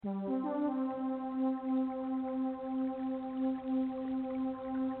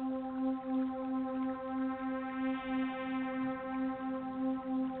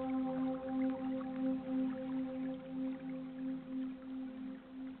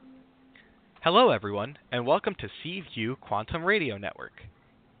Hello, everyone, and welcome to Seaview Quantum Radio Network.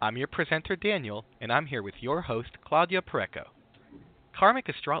 I'm your presenter, Daniel, and I'm here with your host, Claudia Pareco. Karmic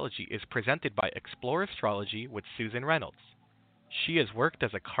Astrology is presented by Explore Astrology with Susan Reynolds. She has worked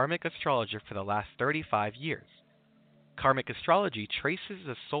as a karmic astrologer for the last 35 years. Karmic Astrology traces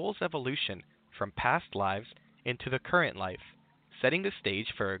the soul's evolution from past lives into the current life, setting the stage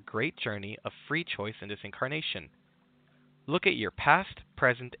for a great journey of free choice in this incarnation. Look at your past,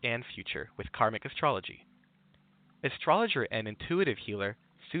 present, and future with Karmic Astrology. Astrologer and intuitive healer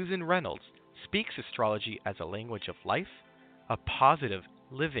Susan Reynolds speaks astrology as a language of life, a positive,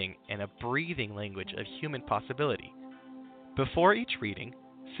 living, and a breathing language of human possibility. Before each reading,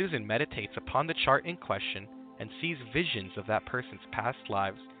 Susan meditates upon the chart in question and sees visions of that person's past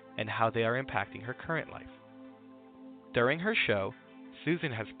lives and how they are impacting her current life. During her show,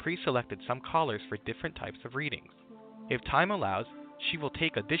 Susan has pre-selected some callers for different types of readings. If time allows, she will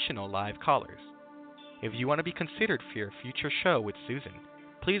take additional live callers. If you want to be considered for your future show with Susan,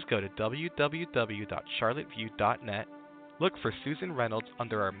 please go to www.charlotteview.net, look for Susan Reynolds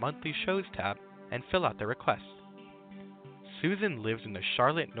under our monthly shows tab, and fill out the request. Susan lives in the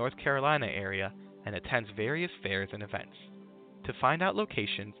Charlotte, North Carolina area and attends various fairs and events. To find out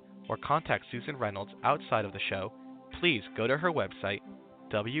locations or contact Susan Reynolds outside of the show, please go to her website,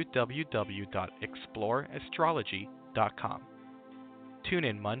 www.exploreastrology.com. Tune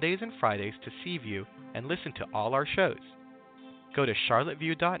in Mondays and Fridays to Seaview and listen to all our shows. Go to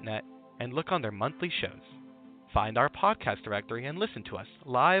charlotteview.net and look on their monthly shows. Find our podcast directory and listen to us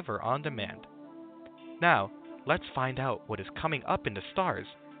live or on demand. Now, let's find out what is coming up in the stars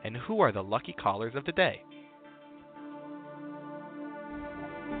and who are the lucky callers of the day.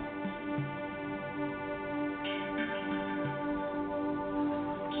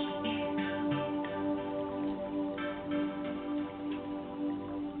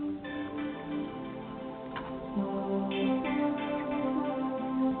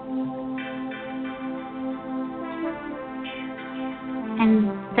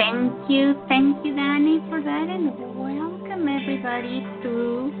 Thank you, Danny, for that, and welcome everybody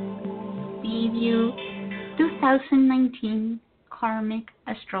to Seaview 2019 Karmic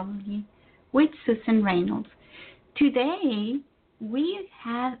Astrology with Susan Reynolds. Today, we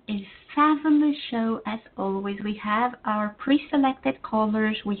have a fabulous show as always. We have our pre-selected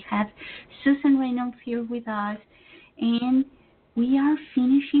callers. We have Susan Reynolds here with us, and we are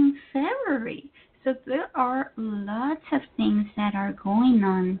finishing February. So there are lots of things that are going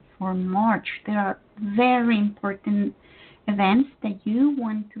on for March. There are very important events that you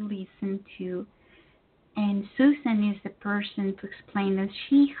want to listen to. And Susan is the person to explain this.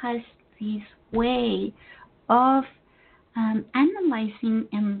 She has this way of analyzing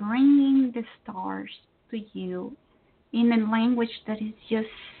and bringing the stars to you in a language that is just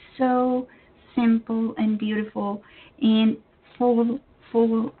so simple and beautiful and full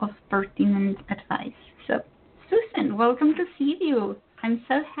of pertinent advice. So, Susan, welcome to Seaview. I'm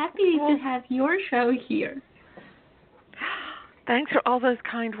so happy to have your show here. Thanks for all those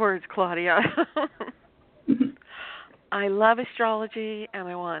kind words, Claudia. I love astrology, and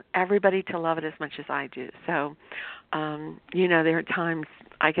I want everybody to love it as much as I do. So, there are times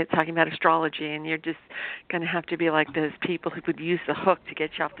I get talking about astrology, and you're just going to have to be like those people who would use the hook to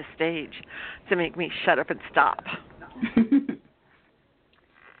get you off the stage to make me shut up and stop.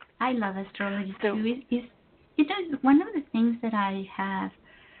 I love astrology too. One of the things that I have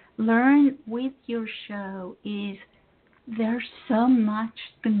learned with your show is there's so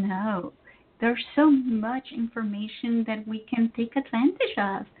much to know. There's so much information that we can take advantage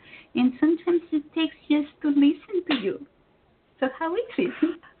of. And sometimes it takes just to listen to you. So how is it?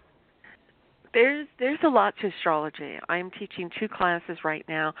 There's a lot to astrology. I'm teaching 2 classes right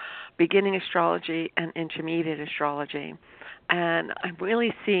now, beginning astrology and intermediate astrology. And I'm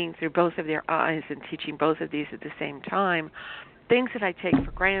really seeing through both of their eyes and teaching both of these at the same time, things that I take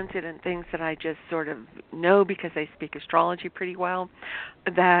for granted and things that I just sort of know because I speak astrology pretty well,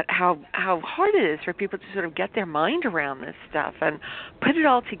 that how hard it is for people to sort of get their mind around this stuff and put it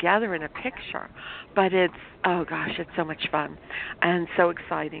all together in a picture. But it's so much fun and so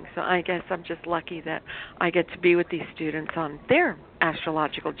exciting. So I guess I'm just lucky that I get to be with these students on their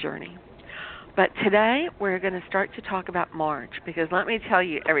astrological journey. But today we're going to start to talk about March, because let me tell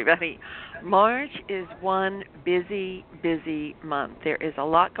you, everybody, March is one busy, busy month. There is a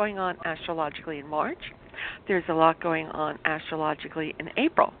lot going on astrologically in March. There's a lot going on astrologically in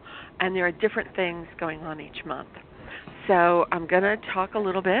April, and there are different things going on each month. So I'm going to talk a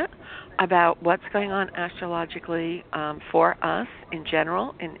little bit about what's going on astrologically for us in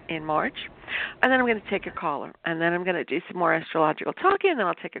general in March. And then I'm going to take a caller. And then I'm going to do some more astrological talking, and then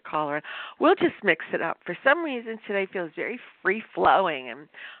I'll take a caller. We'll just mix it up. For some reason, today feels very free-flowing. And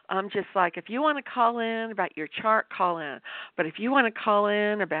I'm just like, if you want to call in about your chart, call in. But if you want to call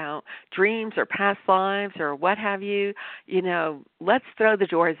in about dreams or past lives or what have you, let's throw the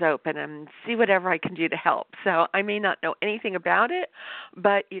doors open and see whatever I can do to help. So I may not know anything about it,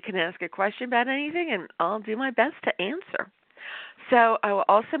 but you can ask a question about anything, and I'll do my best to answer. So I will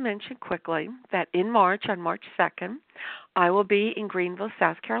also mention quickly that in March, on March 2nd, I will be in Greenville,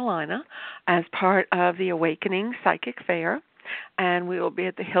 South Carolina, as part of the Awakening Psychic Fair, and we will be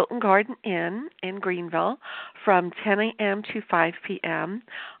at the Hilton Garden Inn in Greenville from 10 a.m. to 5 p.m.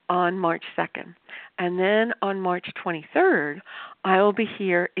 on March 2nd. And then on March 23rd, I will be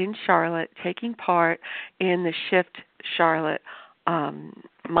here in Charlotte taking part in the Shift Charlotte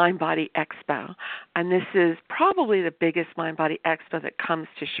Mind Body Expo, and this is probably the biggest Mind Body Expo that comes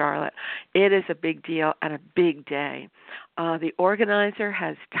to Charlotte. It is a big deal and a big day. The organizer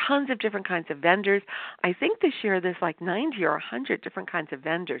has tons of different kinds of vendors. I think this year there's like 90 or 100 different kinds of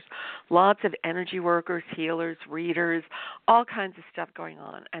vendors. Lots of energy workers, healers, readers, all kinds of stuff going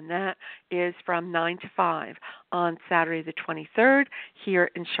on. And that is from 9 to 5 on Saturday the 23rd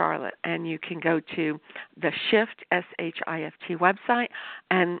here in Charlotte. And you can go to the Shift, SHIFT website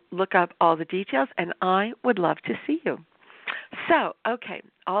and look up all the details, and I would love to see you. So, okay,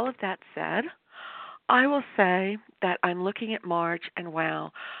 all of that said, I will say that I'm looking at March, and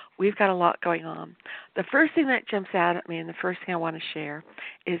wow, we've got a lot going on. The first thing that jumps out at me, and the first thing I want to share,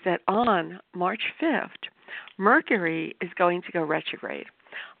 is that on March 5th, Mercury is going to go retrograde.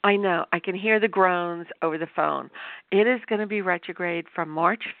 I know, I can hear the groans over the phone. It is going to be retrograde from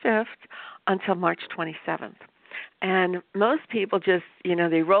March 5th until March 27th. And most people just,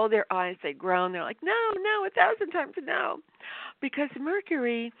 they roll their eyes, they groan, they're like, no, 1,000 times no. Because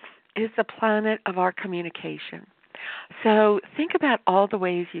Mercury is the planet of our communication. So think about all the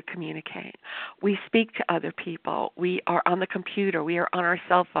ways you communicate. We speak to other people. We are on the computer. We are on our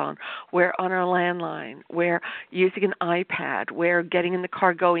cell phone. We're on our landline. We're using an iPad. We're getting in the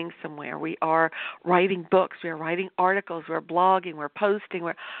car going somewhere. We are writing books. We're writing articles. We're blogging. We're posting.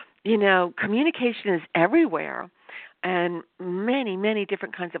 Communication is everywhere. And many, many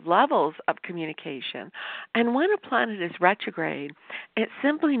different kinds of levels of communication. And when a planet is retrograde, it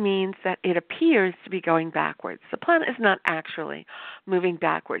simply means that it appears to be going backwards. The planet is not actually moving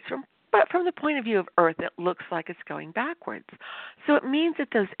backwards, but from the point of view of Earth, it looks like it's going backwards. So it means that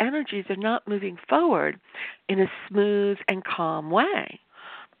those energies are not moving forward in a smooth and calm way.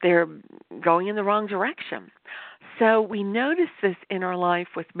 They're going in the wrong direction. So we notice this in our life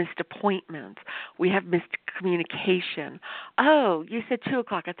with missed appointments. We have missed communication. Oh, you said 2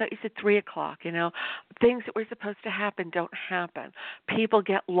 o'clock. I thought you said 3 o'clock. Things that were supposed to happen don't happen. People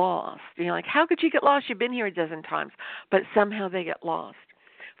get lost. Like, how could you get lost? You've been here a dozen times. But somehow they get lost.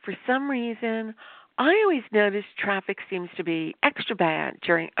 For some reason, I always notice traffic seems to be extra bad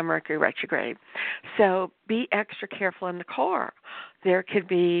during a Mercury retrograde. So be extra careful in the car. There could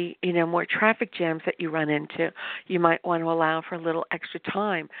be, more traffic jams that you run into. You might want to allow for a little extra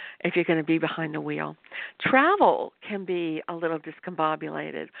time if you're going to be behind the wheel. Travel can be a little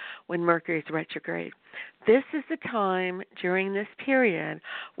discombobulated when Mercury is retrograde. This is the time during this period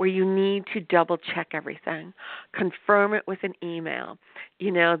where you need to double check everything. Confirm it with an email.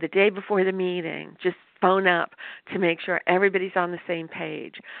 The day before the meeting, just phone up to make sure everybody's on the same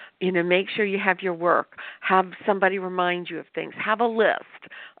page. Make sure you have your work. Have somebody remind you of things. Have a list.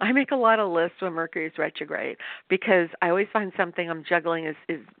 I make a lot of lists when Mercury is retrograde because I always find something I'm juggling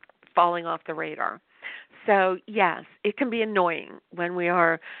is falling off the radar. So, yes, it can be annoying when we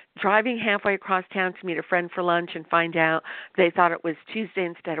are driving halfway across town to meet a friend for lunch and find out they thought it was Tuesday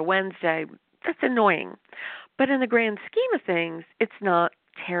instead of Wednesday. That's annoying. But in the grand scheme of things, it's not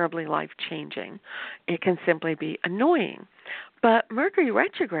terribly life-changing. It can simply be annoying. But Mercury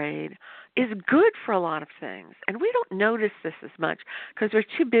retrograde is good for a lot of things, and we don't notice this as much because we're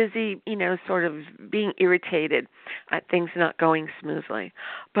too busy, sort of being irritated at things not going smoothly.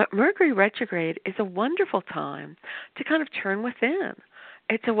 But Mercury retrograde is a wonderful time to kind of turn within.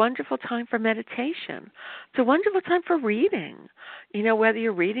 It's a wonderful time for meditation. It's a wonderful time for reading. Whether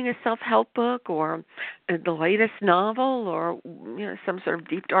you're reading a self-help book or the latest novel or, some sort of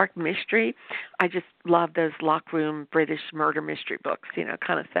deep, dark mystery. I just love those locked room British murder mystery books,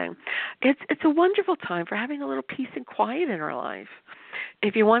 kind of thing. It's a wonderful time for having a little peace and quiet in our life.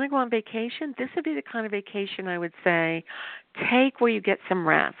 If you want to go on vacation, this would be the kind of vacation I would say take where you get some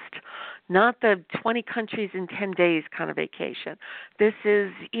rest. not the 20 countries in 10 days kind of vacation. This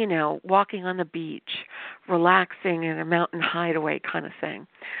is, walking on the beach, relaxing in a mountain hideaway kind of thing.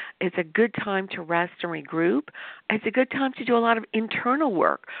 It's a good time to rest and regroup. It's a good time to do a lot of internal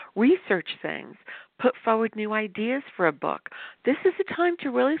work, research things, put forward new ideas for a book. This is a time to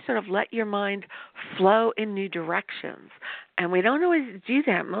really sort of let your mind flow in new directions. And we don't always do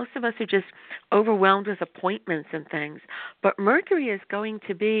that. Most of us are just overwhelmed with appointments and things. But Mercury is going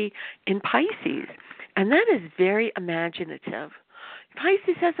to be in Pisces, and that is very imaginative.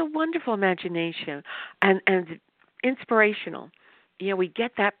 Pisces has a wonderful imagination and inspirational. We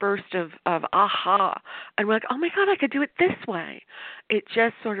get that burst of aha, and we're like, oh my God, I could do it this way. It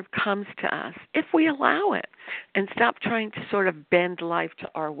just sort of comes to us if we allow it and stop trying to sort of bend life to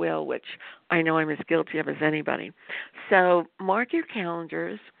our will, which I know I'm as guilty of as anybody. So mark your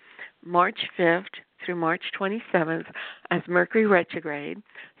calendars, March 5th through March 27th as Mercury retrograde.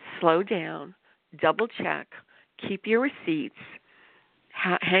 Slow down, double check, keep your receipts,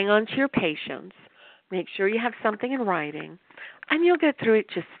 hang on to your patience, make sure you have something in writing, and you'll get through it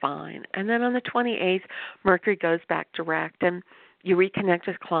just fine. And then on the 28th, Mercury goes back direct, and you reconnect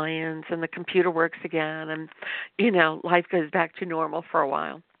with clients, and the computer works again, and, life goes back to normal for a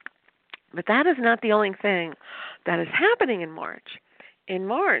while. But that is not the only thing that is happening in March. In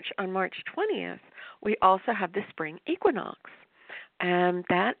March, on March 20th, we also have the spring equinox. And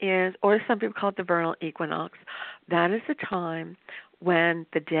that is, or some people call it the vernal equinox, that is the time when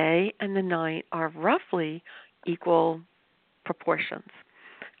the day and the night are roughly equal proportions.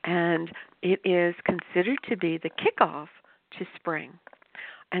 And it is considered to be the kickoff to spring.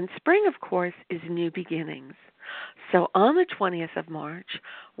 And spring, of course, is new beginnings. So on the 20th of March,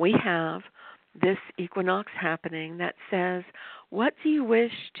 we have this equinox happening that says, what do you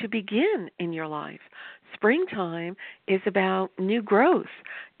wish to begin in your life? Springtime is about new growth.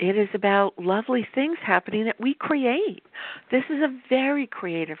 It is about lovely things happening that we create. This is a very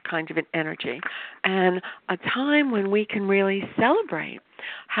creative kind of an energy and a time when we can really celebrate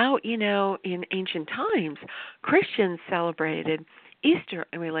how, in ancient times, Christians celebrated Easter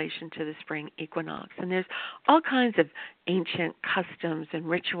in relation to the spring equinox. And there's all kinds of ancient customs and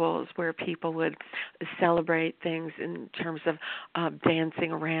rituals where people would celebrate things in terms of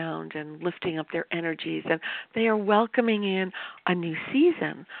dancing around and lifting up their energies. And they are welcoming in a new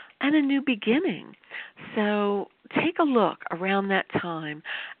season and a new beginning. So take a look around that time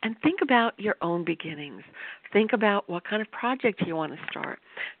and think about your own beginnings. Think about what kind of project you want to start.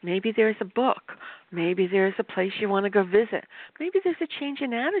 Maybe there's a book. Maybe there's a place you want to go visit. Maybe there's a change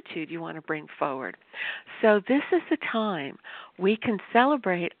in attitude you want to bring forward. So this is the time we can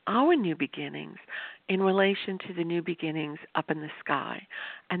celebrate our new beginnings in relation to the new beginnings up in the sky.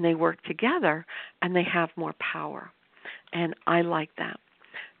 And they work together and they have more power. And I like that.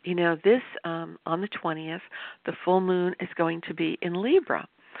 This, on the 20th, the full moon is going to be in Libra.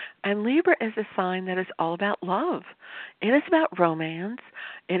 And Libra is a sign that is all about love. It is about romance.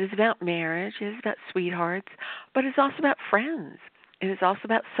 It is about marriage. It is about sweethearts. But it's also about friends. It is also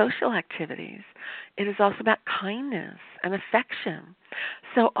about social activities. It is also about kindness and affection.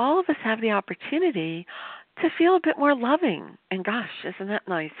 So all of us have the opportunity to feel a bit more loving. And gosh, isn't that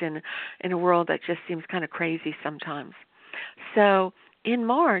nice in a world that just seems kind of crazy sometimes. So in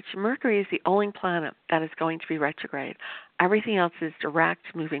March, Mercury is the only planet that is going to be retrograde. Everything else is direct,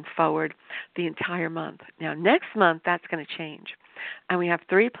 moving forward the entire month. Now, next month, that's going to change. And we have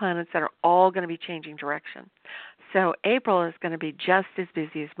 3 planets that are all going to be changing direction. So April is going to be just as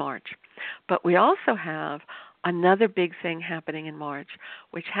busy as March. But we also have another big thing happening in March,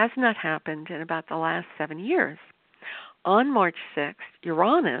 which has not happened in about the last 7 years. On March 6th,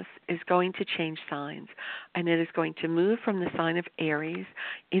 Uranus is going to change signs, and it is going to move from the sign of Aries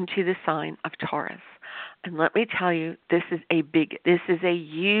into the sign of Taurus. And let me tell you, this is a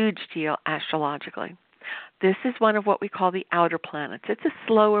huge deal astrologically. This is one of what we call the outer planets. It's a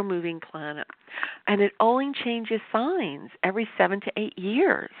slower moving planet, and it only changes signs every 7 to 8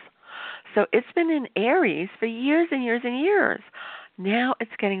 years. So it's been in Aries for years and years and years. Now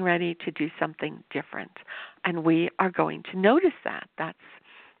it's getting ready to do something different, and we are going to notice that. That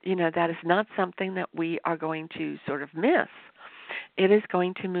is not something that we are going to sort of miss. It is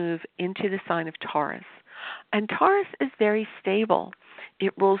going to move into the sign of Taurus, and Taurus is very stable.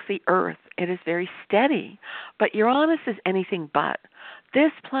 It rules the earth. It is very steady, but Uranus is anything but.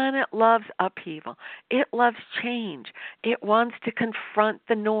 This planet loves upheaval. It loves change. It wants to confront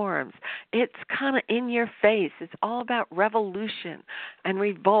the norms. It's kind of in your face. It's all about revolution and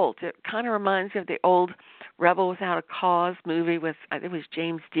revolt. It kind of reminds me of the old Rebel Without a Cause movie with, I think it was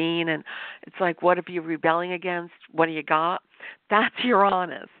James Dean, and it's like, what are you rebelling against? What do you got? That's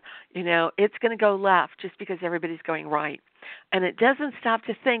Uranus. It's going to go left just because everybody's going right. And it doesn't stop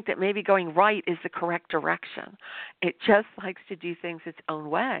to think that maybe going right is the correct direction. It just likes to do things its own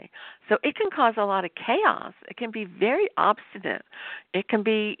way. So it can cause a lot of chaos. It can be very obstinate. It can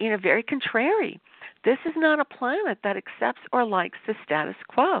be, very contrary. This is not a planet that accepts or likes the status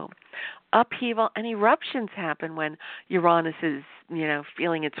quo. Upheaval and eruptions happen when Uranus is,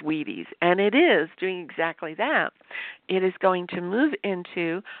 feeling its Wheaties. And it is doing exactly that. It is going to move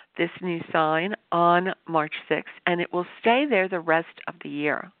into this new sign on March 6th, and it will stay there the rest of the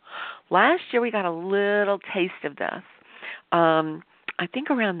year. Last year we got a little taste of this. I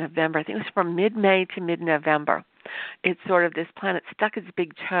think around November. I think it was from mid-May to mid-November. It's sort of this planet stuck its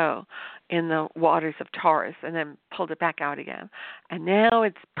big toe in the waters of Taurus and then pulled it back out again. And now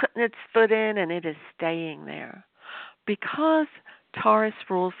it's putting its foot in and it is staying there. Because Taurus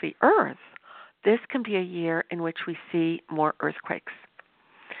rules the earth, this can be a year in which we see more earthquakes.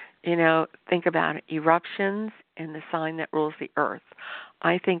 Think about it. Eruptions in the sign that rules the earth.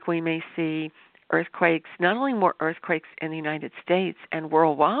 I think we may see earthquakes, not only more earthquakes in the United States and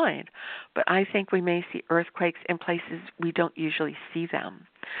worldwide, but I think we may see earthquakes in places we don't usually see them.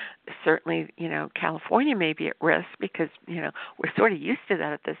 Certainly, California may be at risk because, we're sort of used to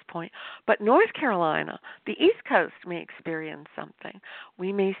that at this point. But North Carolina, the East Coast may experience something.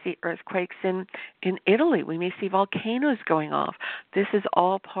 We may see earthquakes in Italy. We may see volcanoes going off. This is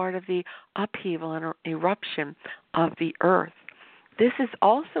all part of the upheaval and eruption of the earth. This is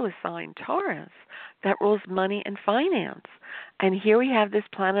also a sign, Taurus, that rules money and finance. And here we have this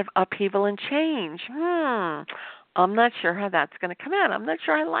planet of upheaval and change. I'm not sure how that's going to come out. I'm not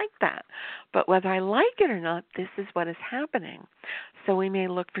sure I like that. But whether I like it or not, this is what is happening. So we may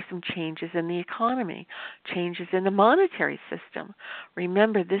look for some changes in the economy, changes in the monetary system.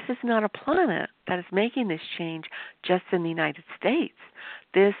 Remember, this is not a planet that is making this change just in the United States.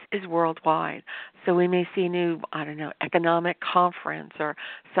 This is worldwide. So we may see a new, economic conference or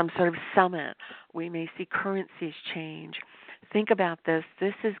some sort of summit. We may see currencies change. Think about this.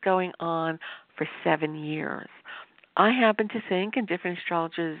 This is going on for 7 years. I happen to think, and different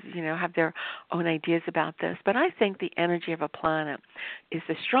astrologers, have their own ideas about this, but I think the energy of a planet is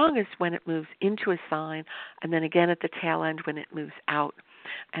the strongest when it moves into a sign, and then again at the tail end when it moves out.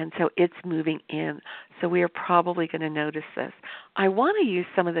 And so it's moving in. So we are probably going to notice this. I want to use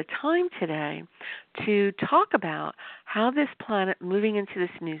some of the time today to talk about how this planet moving into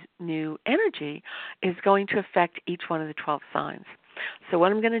this new energy is going to affect each one of the 12 signs. So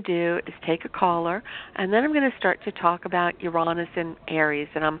what I'm going to do is take a caller, and then I'm going to start to talk about Uranus and Aries,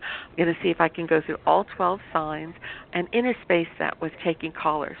 and I'm going to see if I can go through all 12 signs and interspace that with taking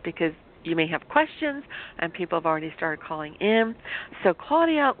callers, because you may have questions, and people have already started calling in. So,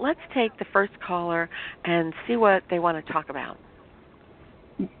 Claudia, let's take the first caller and see what they want to talk about.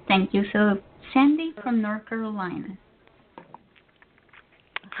 Thank you. So, Sandy from North Carolina.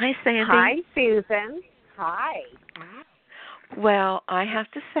 Hi, Sandy. Hi, Susan. Hi. Well, I have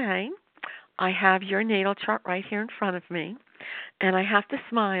to say, I have your natal chart right here in front of me, and I have to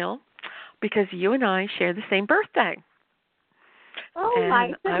smile because you and I share the same birthday. Oh, and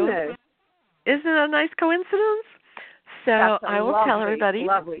my goodness. Isn't it a nice coincidence? So I will tell everybody.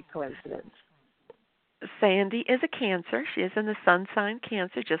 Lovely coincidence. Sandy is a Cancer. She is in the sun sign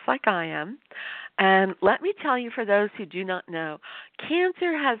Cancer, just like I am. And let me tell you, for those who do not know,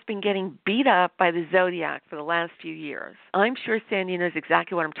 Cancer has been getting beat up by the zodiac for the last few years. I'm sure Sandy knows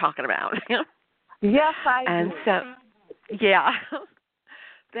exactly what I'm talking about. Yes, I do. And so, yeah.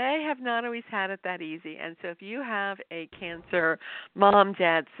 They have not always had it that easy. And so if you have a Cancer mom,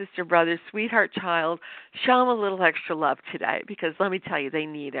 dad, sister, brother, sweetheart child, show them a little extra love today, because let me tell you, they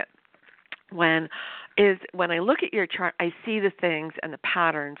need it. When I look at your chart, I see the things and the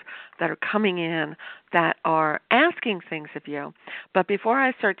patterns that are coming in that are asking things of you. But before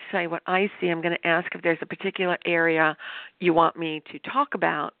I start to say what I see, I'm going to ask if there's a particular area you want me to talk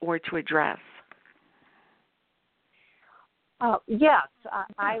about or to address. Yes,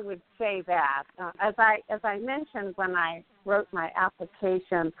 I would say that. As I mentioned when I wrote my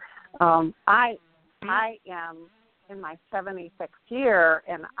application, I am in my 76th year,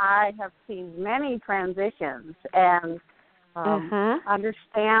 and I have seen many transitions and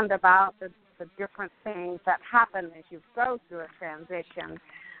understand about the different things that happen as you go through a transition.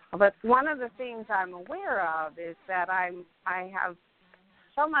 But one of the things I'm aware of is that I have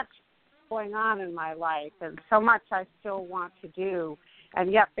so much going on in my life and so much I still want to do,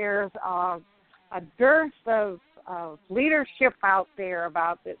 and yet there's a dearth of leadership out there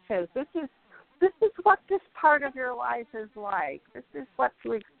that says this is what this part of your life is like. This is what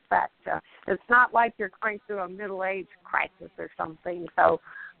to expect. It's not like you're going through a middle-age crisis or something. So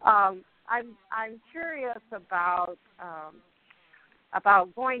I'm curious about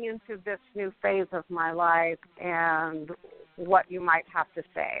going into this new phase of my life and what you might have to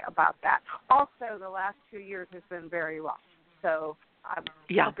say about that. Also, the last 2 years has been very rough, so I'm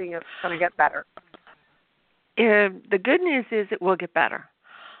hoping it's going to get better. The good news is it will get better.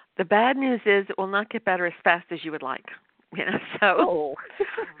 The bad news is it will not get better as fast as you would like. So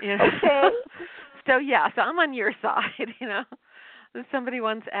okay. So I'm on your side. Somebody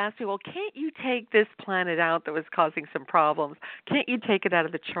once asked me, well, can't you take this planet out that was causing some problems? Can't you take it out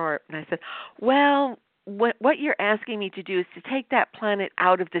of the chart? And I said, well, what you're asking me to do is to take that planet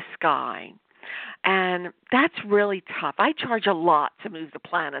out of the sky. And that's really tough. I charge a lot to move the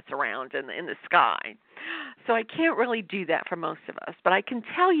planets around in the sky. So I can't really do that for most of us. But I can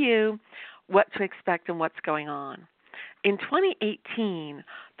tell you what to expect and what's going on. In 2018,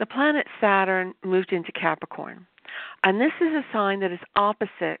 the planet Saturn moved into Capricorn. And this is a sign that is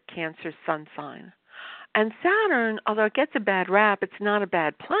opposite Cancer's sun sign. And Saturn, although it gets a bad rap, it's not a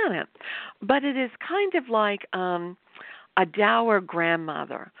bad planet. But it is kind of like a dour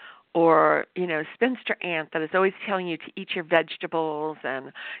grandmother or, spinster aunt that is always telling you to eat your vegetables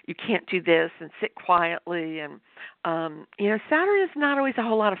and you can't do this and sit quietly. And, Saturn is not always a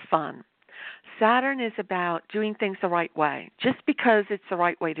whole lot of fun. Saturn is about doing things the right way, just because it's the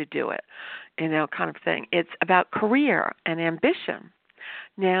right way to do it, kind of thing. It's about career and ambition.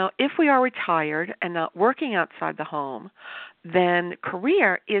 Now, if we are retired and not working outside the home, then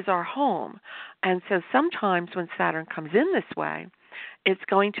career is our home. And so sometimes when Saturn comes in this way, it's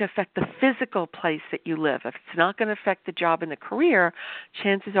going to affect the physical place that you live. If it's not going to affect the job and the career,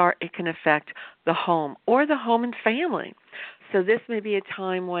 chances are it can affect the home or the home and family. So this may be a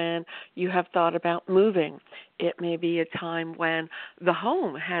time when you have thought about moving. It may be a time when the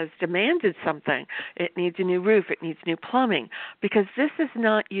home has demanded something. It needs a new roof. It needs new plumbing. Because this is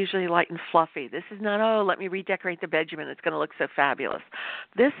not usually light and fluffy. This is not, let me redecorate the bedroom and it's going to look so fabulous.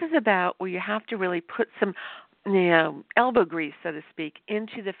 This is about where you have to really put some elbow grease, so to speak,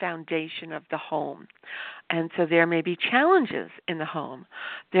 into the foundation of the home. And so there may be challenges in the home.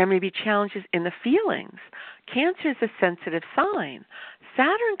 There may be challenges in the feelings. Cancer is a sensitive sign.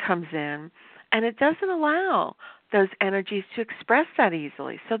 Saturn comes in, and it doesn't allow those energies to express that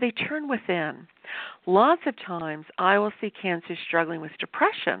easily, so they turn within. Lots of times I will see Cancer struggling with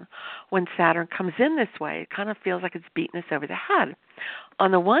depression when Saturn comes in this way. It kind of feels like it's beating us over the head.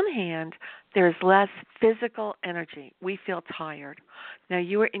 On the one hand, there's less physical energy. We feel tired. Now,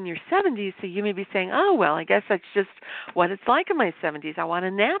 you are in your 70s, so you may be saying, oh, well, I guess that's just what it's like in my 70s. I want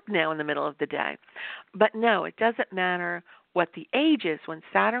a nap now in the middle of the day. But no, it doesn't matter what the age is. When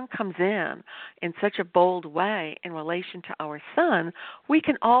Saturn comes in such a bold way in relation to our sun, we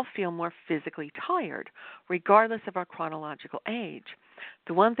can all feel more physically tired, regardless of our chronological age.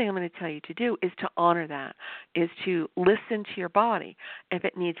 The one thing I'm going to tell you to do is to honor that, is to listen to your body. If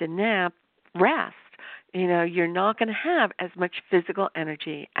it needs a nap, rest. You're not going to have as much physical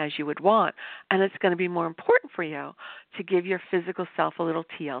energy as you would want, and it's going to be more important for you to give your physical self a little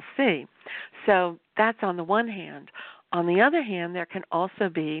TLC. So that's on the one hand. On the other hand, there can also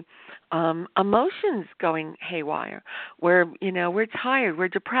be emotions going haywire, where, we're tired, we're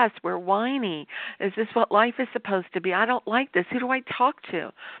depressed, we're whiny. Is this what life is supposed to be? I don't like this. Who do I talk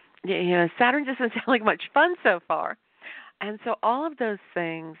to? Saturn doesn't sound like much fun so far. And so all of those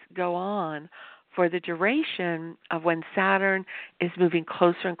things go on for the duration of when Saturn is moving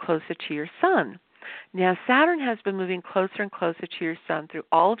closer and closer to your sun. Now, Saturn has been moving closer and closer to your sun through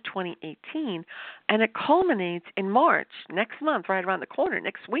all of 2018, and it culminates in March, next month, right around the corner,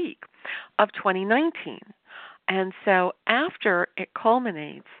 next week, of 2019. And so after it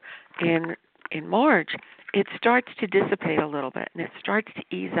culminates in March, it starts to dissipate a little bit, and it starts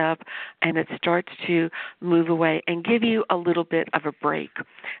to ease up, and it starts to move away and give you a little bit of a break.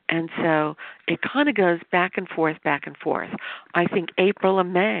 And so it kind of goes back and forth, back and forth. I think April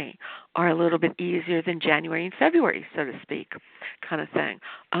and May are a little bit easier than January and February, so to speak, kind of thing.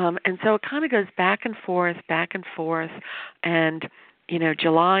 And so it kind of goes back and forth, and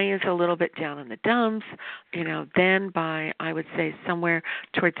July is a little bit down in the dumps. Then by, I would say, somewhere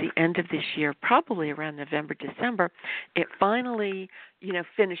towards the end of this year, probably around November, December, it finally,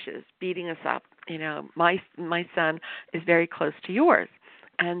 finishes beating us up. My sun is very close to yours.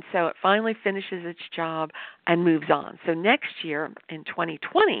 And so it finally finishes its job and moves on. So next year, in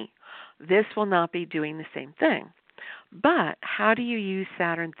 2020, this will not be doing the same thing. But how do you use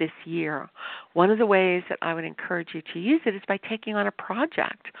Saturn this year? One of the ways that I would encourage you to use it is by taking on a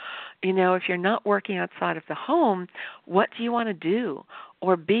project. If you're not working outside of the home, what do you want to do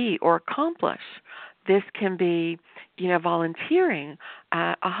or be or accomplish? This can be, volunteering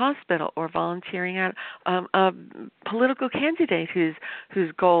at a hospital or volunteering at a political candidate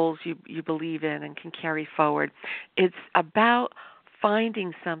whose goals you believe in and can carry forward. It's about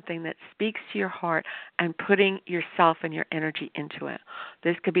finding something that speaks to your heart and putting yourself and your energy into it.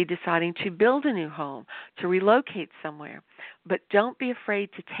 This could be deciding to build a new home, to relocate somewhere. But don't be afraid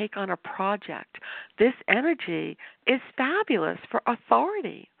to take on a project. This energy is fabulous for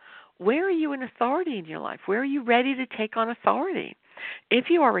authority. Where are you in authority in your life? Where are you ready to take on authority? If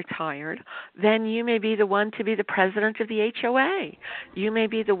you are retired, then you may be the one to be the president of the HOA. You may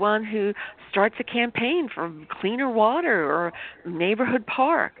be the one who starts a campaign for cleaner water or neighborhood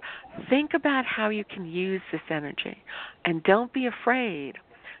park. Think about how you can use this energy, and don't be afraid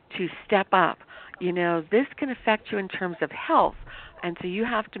to step up. This can affect you in terms of health, and so you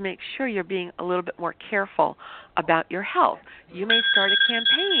have to make sure you're being a little bit more careful about your health. You may start a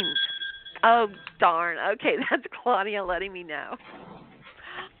campaign. Oh, darn. Okay, that's Claudia letting me know.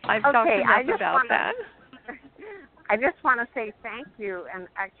 I've talked enough about that. I just want to say thank you, and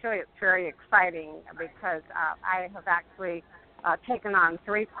actually it's very exciting because I have actually taken on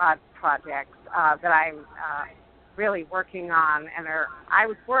 3 projects that I'm really working on, and I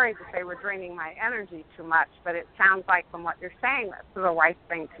was worried that they were draining my energy too much, but it sounds like from what you're saying that's the right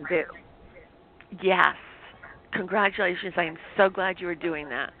thing to do. Yes. Congratulations. I am so glad you were doing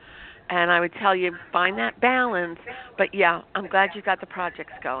that. And I would tell you, find that balance. But, yeah, I'm glad you got the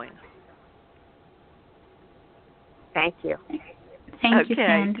projects going. Thank you. Thank you,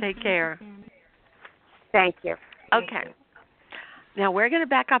 Okay, take care. Thank you. Okay. Now, we're going to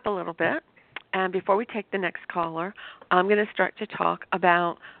back up a little bit. And before we take the next caller, I'm going to start to talk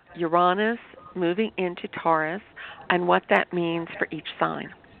about Uranus moving into Taurus and what that means for each sign.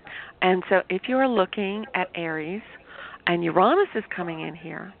 And so if you are looking at Aries and Uranus is coming in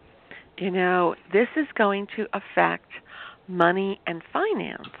here, this is going to affect money and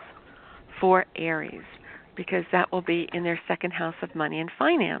finance for Aries because that will be in their second house of money and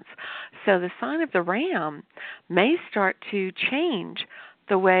finance. So the sign of the Ram may start to change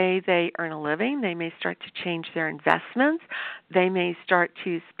the way they earn a living. They may start to change their investments. They may start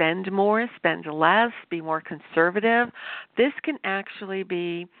to spend more, spend less, be more conservative. This can actually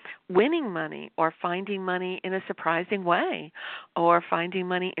be winning money or finding money in a surprising way or finding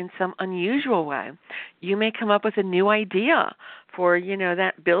money in some unusual way. You may come up with a new idea for,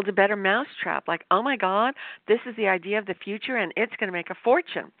 that build a better mousetrap. Like, oh my God, this is the idea of the future and it's going to make a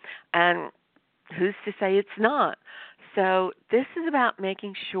fortune. And who's to say it's not? So this is about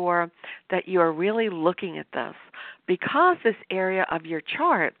making sure that you are really looking at this because this area of your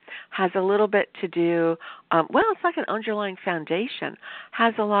chart has a little bit to do, it's like an underlying foundation,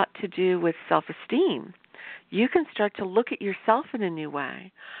 has a lot to do with self-esteem. You can start to look at yourself in a new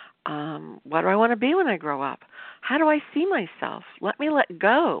way. What do I want to be when I grow up? How do I see myself? Let me let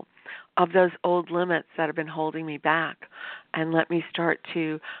go of those old limits that have been holding me back and let me start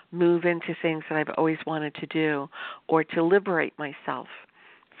to move into things that I've always wanted to do or to liberate myself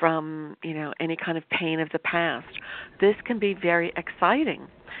from, any kind of pain of the past. This can be very exciting,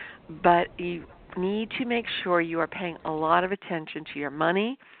 but you need to make sure you are paying a lot of attention to your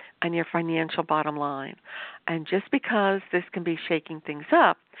money and your financial bottom line. And just because this can be shaking things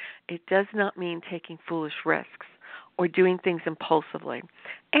up, it does not mean taking foolish risks or doing things impulsively.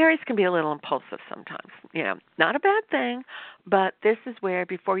 Aries can be a little impulsive sometimes, not a bad thing, but this is where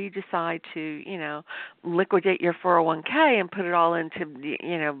before you decide to, liquidate your 401k and put it all into,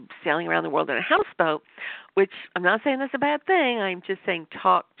 sailing around the world in a houseboat, which I'm not saying that's a bad thing, I'm just saying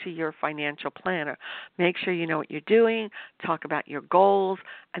talk to your financial planner. Make sure you know what you're doing, talk about your goals,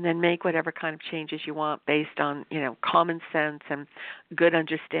 and then make whatever kind of changes you want based on, common sense and good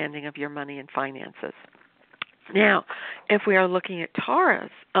understanding of your money and finances. Now, if we are looking at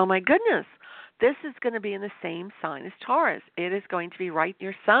Taurus, oh my goodness, this is going to be in the same sign as Taurus. It is going to be right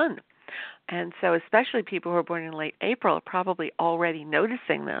near Sun. And so especially people who are born in late April are probably already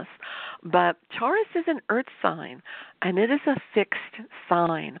noticing this. But Taurus is an earth sign, and it is a fixed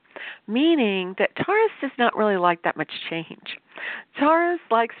sign, meaning that Taurus does not really like that much change. Taurus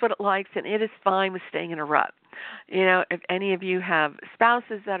likes what it likes, and it is fine with staying in a rut. If any of you have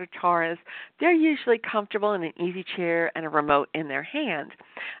spouses that are Taurus, they're usually comfortable in an easy chair and a remote in their hand.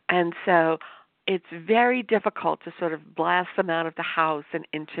 And so it's very difficult to sort of blast them out of the house and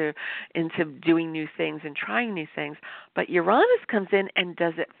into doing new things and trying new things. But Uranus comes in and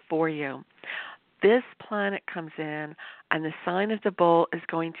does it for you. This planet comes in, and the sign of the bull is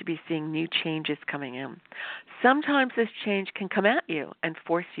going to be seeing new changes coming in. Sometimes this change can come at you and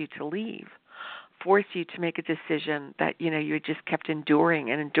force you to leave. force you to make a decision that, you just kept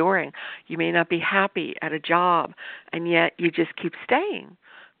enduring and enduring. You may not be happy at a job, and yet you just keep staying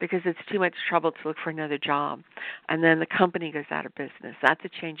because it's too much trouble to look for another job. And then the company goes out of business. That's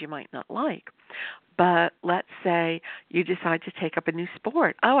a change you might not like. But let's say you decide to take up a new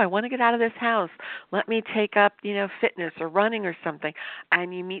sport. Oh, I want to get out of this house. Let me take up, fitness or running or something.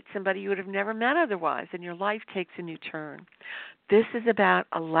 And you meet somebody you would have never met otherwise, and your life takes a new turn. This is about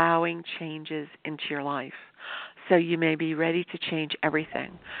allowing changes into your life. So you may be ready to change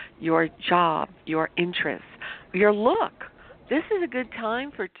everything, your job, your interests, your look. This is a good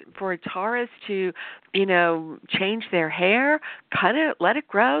time for a Taurus to, change their hair, cut it, let it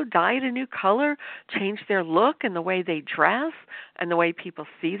grow, dye it a new color, change their look and the way they dress and the way people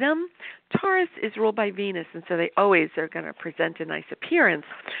see them. Taurus is ruled by Venus, and so they always are going to present a nice appearance.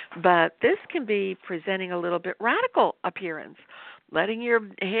 But this can be presenting a little bit radical appearance, letting your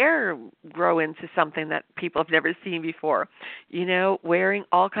hair grow into something that people have never seen before, wearing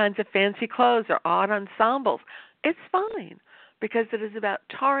all kinds of fancy clothes or odd ensembles. It's fine, because it is about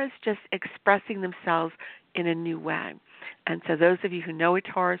Taurus just expressing themselves in a new way. And so those of you who know a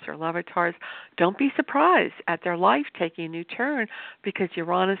Taurus or love a Taurus, don't be surprised at their life taking a new turn, because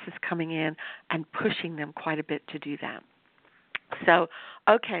Uranus is coming in and pushing them quite a bit to do that. So,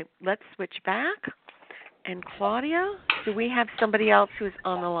 okay, let's switch back. And Claudia, do we have somebody else who is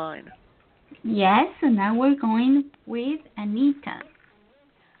on the line? Yes, so now we're going with Anita.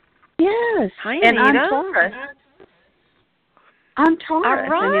 Yes. Hi, and Anita. I'm Taurus. I'm Taurus, All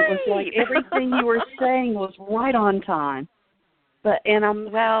right. and it was like everything you were saying was right on time.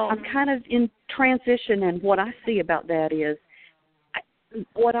 I'm kind of in transition, and what I see about that is,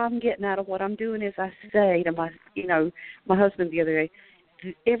 what I'm getting out of what I'm doing is I say to my husband the other day,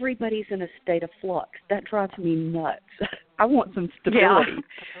 everybody's in a state of flux. That drives me nuts. I want some stability.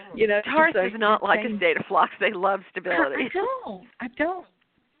 Yeah. Taurus is not like a state of flux. They love stability. I don't.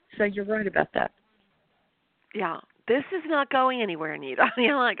 So you're right about that. Yeah. This is not going anywhere, Anita.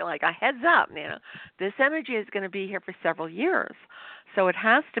 Like a heads up. This energy is going to be here for several years. So it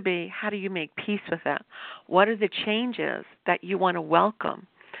has to be, how do you make peace with it? What are the changes that you want to welcome?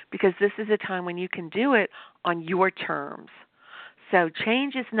 Because this is a time when you can do it on your terms. So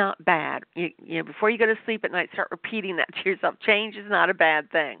change is not bad. Before you go to sleep at night, start repeating that to yourself. Change is not a bad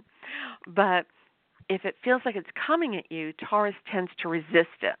thing. But if it feels like it's coming at you, Taurus tends to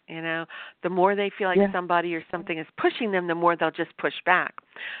resist it. The more they feel like somebody or something is pushing them, the more they'll just push back.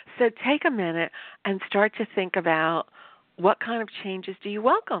 So take a minute and start to think about, what kind of changes do you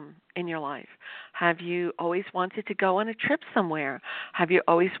welcome in your life? Have you always wanted to go on a trip somewhere? Have you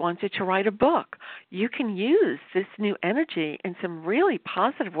always wanted to write a book? You can use this new energy in some really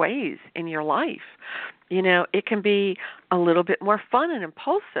positive ways in your life. It can be a little bit more fun and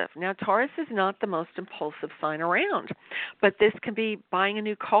impulsive. Now, Taurus is not the most impulsive sign around, but this can be buying a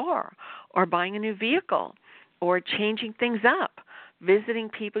new car or buying a new vehicle or changing things up, visiting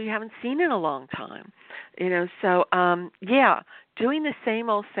people you haven't seen in a long time. Doing the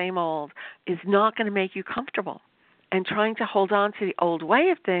same old is not going to make you comfortable. And trying to hold on to the old way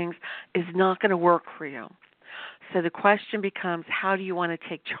of things is not going to work for you. So the question becomes, how do you want to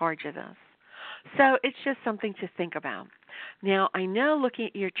take charge of this? So it's just something to think about. Now, I know looking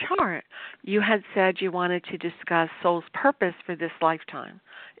at your chart, you had said you wanted to discuss soul's purpose for this lifetime.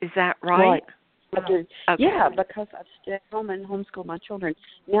 Is that right? I do. Okay. Yeah, because I've stayed home and homeschooled my children.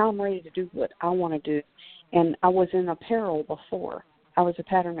 Now I'm ready to do what I want to do. And I was in apparel before. I was a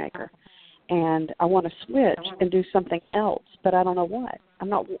pattern maker. And I want to switch and do something else, but I don't know what. I'm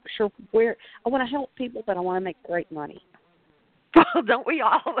not sure where. I want to help people, but I want to make great money. Well, don't we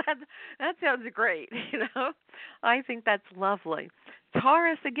all? That sounds great, I think that's lovely.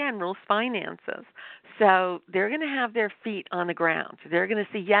 Taurus, again, rules finances. So they're going to have their feet on the ground. They're going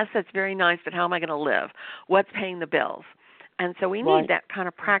to say, yes, that's very nice, but how am I going to live? What's paying the bills? And so we need that kind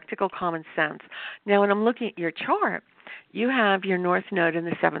of practical common sense. Now, when I'm looking at your chart, you have your North Node in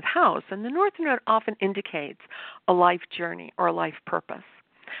the 7th house, and the North Node often indicates a life journey or a life purpose.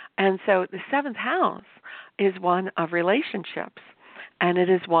 And so the 7th house is one of relationships, and it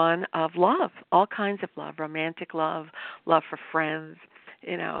is one of love, all kinds of love, romantic love, love for friends.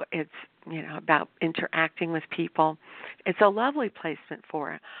 It's about interacting with people. It's a lovely placement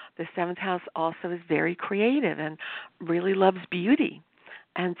for it. The 7th house also is very creative and really loves beauty.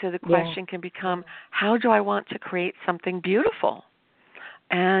 And so the question can become, how do I want to create something beautiful?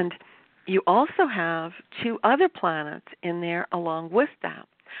 And you also have 2 other planets in there along with that.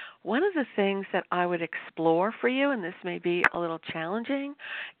 One of the things that I would explore for you, and this may be a little challenging,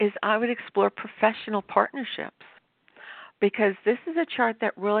 is I would explore professional partnerships. because this is a chart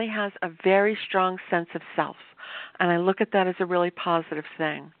that really has a very strong sense of self, and I look at that as a really positive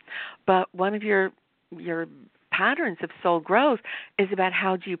thing. But one of your patterns of soul growth is about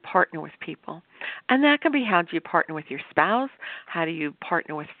how do you partner with people. And that can be how do you partner with your spouse, how do you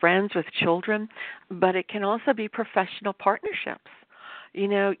partner with friends, with children, but it can also be professional partnerships. You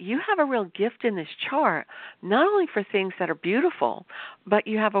know, you have a real gift in this chart, not only for things that are beautiful, but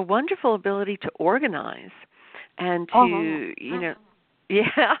you have a wonderful ability to organize and to, you know,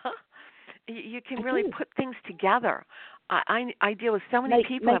 yeah, you can really put things together. I deal with so many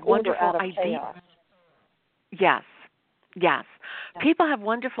people who have wonderful ideas. Yes. Yes. People have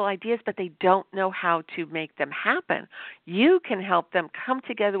wonderful ideas, but they don't know how to make them happen. You can help them come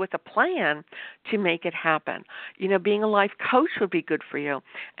together with a plan to make it happen. You know, being a life coach would be good for you.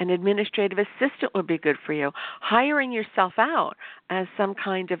 An administrative assistant would be good for you. Hiring yourself out as some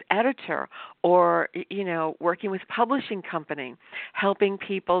kind of editor or, you know, working with a publishing company, helping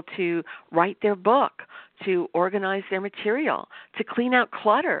people to write their book, to organize their material, to clean out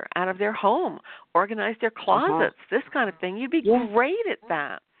clutter out of their home, organize their closets, this kind of thing. You'd be great at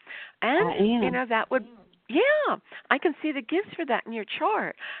that. And, you know, that would, I can see the gifts for that in your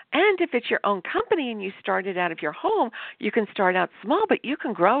chart. And if it's your own company and you started out of your home, you can start out small, but you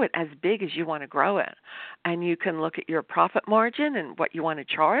can grow it as big as you want to grow it. And you can look at your profit margin and what you want to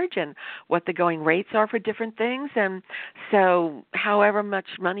charge and what the going rates are for different things. And so however much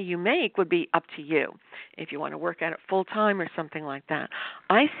money you make would be up to you if you want to work at it full time or something like that.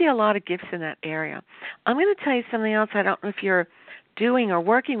 I see a lot of gifts in that area. I'm going to tell you something else I don't know if you're doing or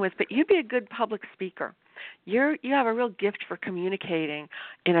working with, but you'd be a good public speaker. You have a real gift for communicating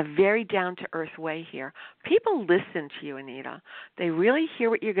in a very down-to-earth way here. People listen to you, Anita. They really hear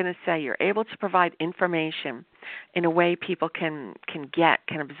what you're going to say. You're able to provide information in a way people can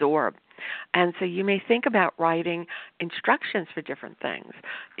absorb. And so you may think about writing instructions for different things,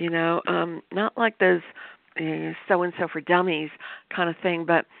 you know, not like those so-and-so for dummies kind of thing,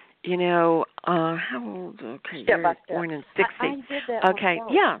 but you know, how old? Okay, step by step. Born in 60. I did that. Okay,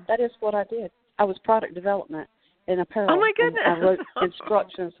 myself. That is what I did. I was product development in apparel. Oh my goodness! I wrote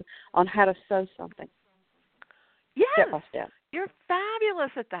instructions on how to sew something. Yes, step by step. You're fabulous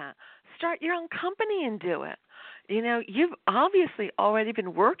at that. Start your own company and do it. You know, you've obviously already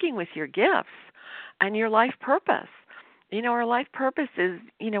been working with your gifts and your life purpose. You know, our life purpose is,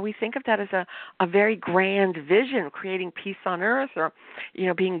 you know, we think of that as a very grand vision, creating peace on earth or, you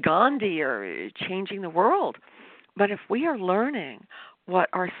know, being Gandhi or changing the world. But if we are learning what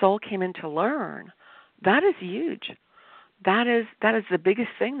our soul came in to learn, that is huge. That is the biggest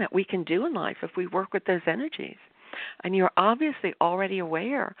thing that we can do in life if we work with those energies. And you're obviously already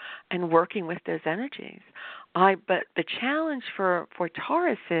aware and working with those energies. But the challenge for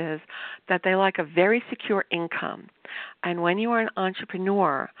Taurus is that they like a very secure income. And when you are an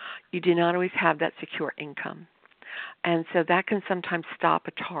entrepreneur, you do not always have that secure income. And so that can sometimes stop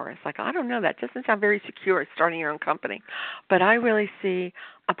a Taurus. Like, I don't know, that doesn't sound very secure, starting your own company. But I really see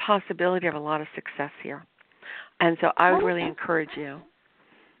a possibility of a lot of success here. And so I would really encourage you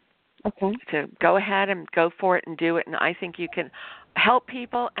to go ahead and go for it and do it. And I think you can help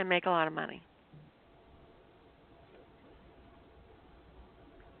people and make a lot of money.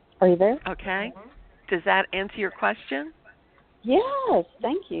 Are you there? Okay. Does that answer your question? Yes,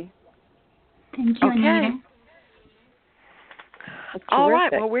 thank you. Thank you, Anita. All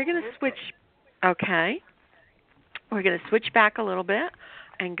right. Well, we're going to switch. Okay. We're going to switch back a little bit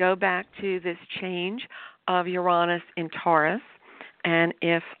and go back to this change of Uranus in Taurus. And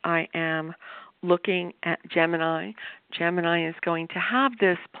if I am looking at Gemini, Gemini is going to have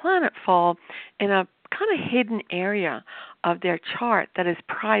this planet fall in a kind of hidden area of their chart that is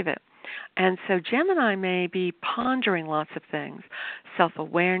private. And so Gemini may be pondering lots of things,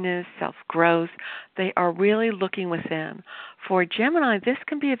 self-awareness, self-growth. They are really looking within. For Gemini, this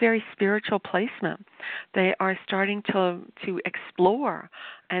can be a very spiritual placement. They are starting to explore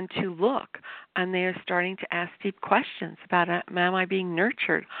and to look, and they are starting to ask deep questions about, am I being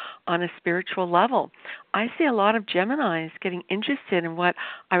nurtured on a spiritual level? I see a lot of Geminis getting interested in what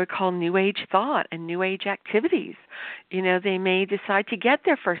I would call New Age thought and New Age activities. You know, they may decide to get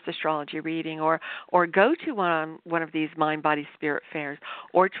their first astrology reading or go to one of these mind, body, spirit fairs,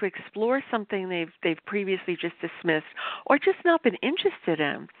 or to explore something they've previously just dismissed or just not been interested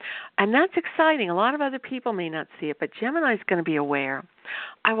in. And that's exciting. A lot of other people may not see it, but Gemini is going to be aware.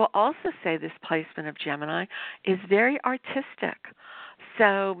 I will also say this placement of Gemini is very artistic.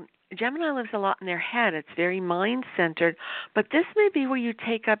 So Gemini lives a lot in their head. It's very mind-centered, but this may be where you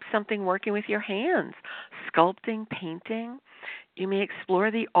take up something working with your hands, sculpting, painting. You may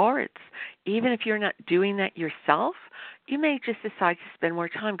explore the arts. Even if you're not doing that yourself, you may just decide to spend more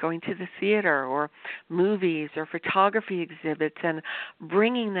time going to the theater or movies or photography exhibits and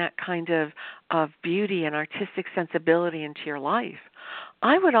bringing that kind of beauty and artistic sensibility into your life.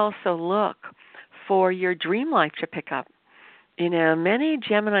 I would also look for your dream life to pick up. You know, many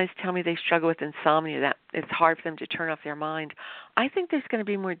Geminis tell me they struggle with insomnia, that it's hard for them to turn off their mind. I think there's going to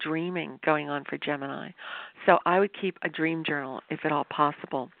be more dreaming going on for Gemini. So I would keep a dream journal if at all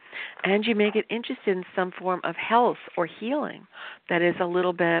possible. And you may get interested in some form of health or healing that is a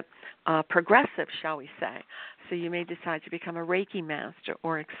little bit progressive, shall we say. So you may decide to become a Reiki master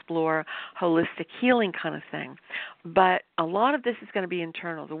or explore holistic healing kind of thing. But a lot of this is going to be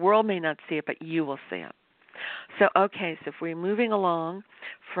internal. The world may not see it, but you will see it. So, okay, so if we're moving along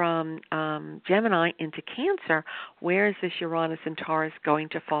from Gemini into Cancer, where is this Uranus and Taurus going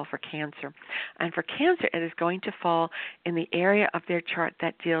to fall for Cancer? And for Cancer, it is going to fall in the area of their chart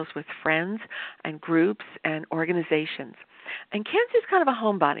that deals with friends and groups and organizations. And Cancer is kind of a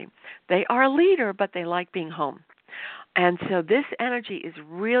homebody. They are a leader, but they like being home. And so this energy is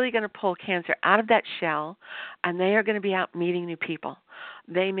really going to pull Cancer out of that shell, and they are going to be out meeting new people.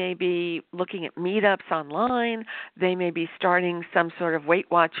 They may be looking at meetups online. They may be starting some sort of Weight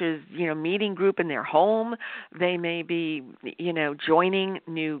Watchers, meeting group in their home. They may be, joining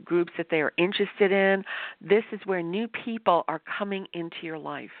new groups that they are interested in. This is where new people are coming into your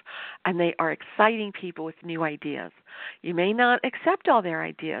life, and they are exciting people with new ideas. You may not accept all their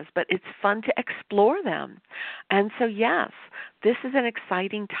ideas, but it's fun to explore them. And so, yes, this is an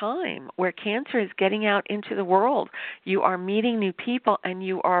exciting time where Cancer is getting out into the world. You are meeting new people and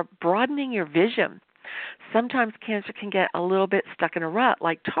you are broadening your vision. Sometimes Cancer can get a little bit stuck in a rut,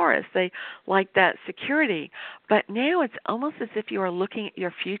 like Taurus. They like that security. But now it's almost as if you are looking at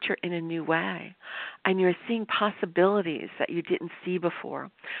your future in a new way, and you're seeing possibilities that you didn't see before.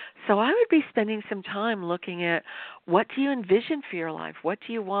 So I would be spending some time looking at, what do you envision for your life? What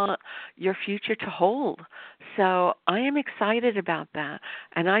do you want your future to hold? So I am excited about that,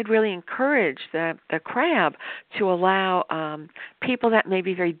 and I'd really encourage the crab to allow people that may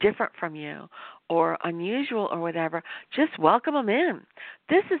be very different from you or unusual or whatever, just welcome them in.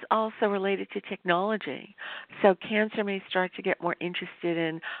 This is also related to technology. So Cancer may start to get more interested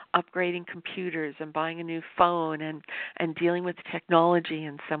in upgrading computers and buying a new phone and dealing with technology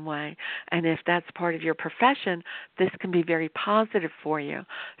in some way. And if that's part of your profession, this can be very positive for you.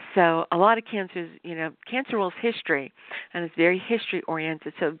 So a lot of Cancers, Cancer rules history and is very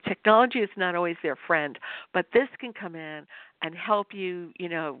history-oriented. So technology is not always their friend, but this can come in and help you,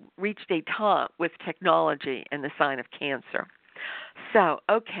 reach détente with technology in the sign of Cancer. So,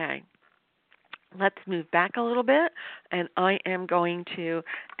 okay, let's move back a little bit, and I am going to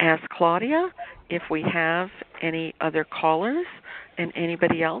ask Claudia if we have any other callers and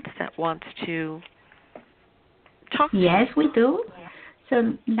anybody else that wants to talk. Yes, we do.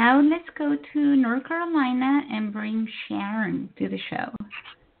 So now let's go to North Carolina and bring Sharon to the show.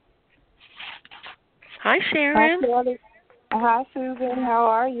 Hi, Sharon. Hi, Susan. How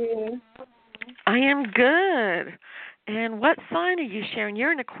are you? I am good. And what sign are you, Sharon?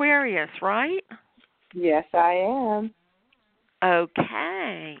 You're an Aquarius, right? Yes, I am.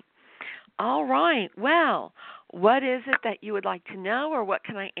 Okay. All right. Well, what is it that you would like to know, or what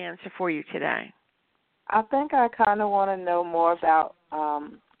can I answer for you today? I think I kind of want to know more about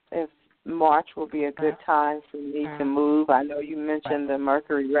if March will be a good time for me to move. I know you mentioned the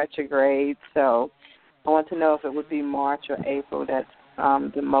Mercury retrograde, so I want to know if it would be March or April that's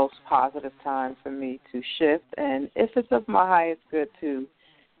the most positive time for me to shift, and if it's of my highest good to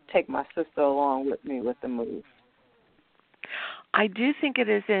take my sister along with me with the move. I do think it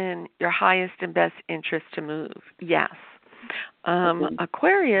is in your highest and best interest to move, yes.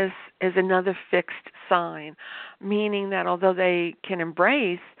 Aquarius is another fixed sign, meaning that although they can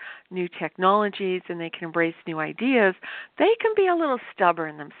embrace new technologies and they can embrace new ideas, they can be a little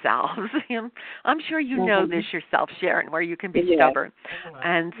stubborn themselves. I'm sure you know this yourself, Sharon, where you can be stubborn.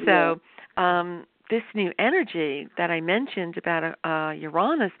 And so this new energy that I mentioned about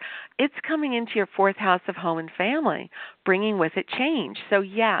Uranus, it's coming into your fourth house of home and family, bringing with it change. So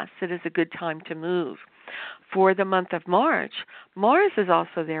yes, it is a good time to move. For the month of March, Mars is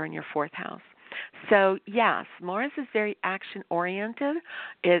also there in your fourth house. So, yes, Mars is very action-oriented.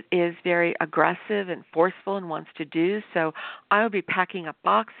 It is very aggressive and forceful and wants to do. So I would be packing up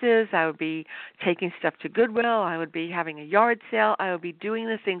boxes. I would be taking stuff to Goodwill. I would be having a yard sale. I would be doing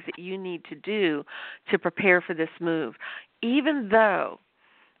the things that you need to do to prepare for this move. Even though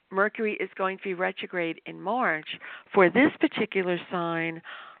Mercury is going to be retrograde in March, for this particular sign,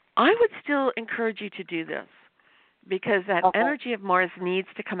 I would still encourage you to do this. because that energy of Mars needs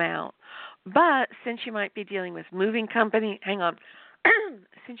to come out. But since you might be dealing with moving company, hang on.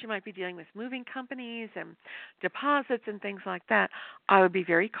 Since you might be dealing with moving companies and deposits and things like that, I would be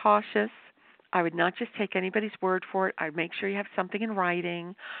very cautious. I would not just take anybody's word for it. I would make sure you have something in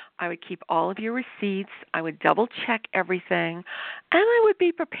writing. I would keep all of your receipts. I would double check everything. And I would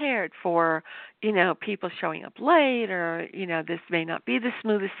be prepared for, people showing up late, or, this may not be the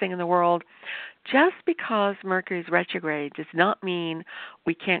smoothest thing in the world. Just because Mercury is retrograde does not mean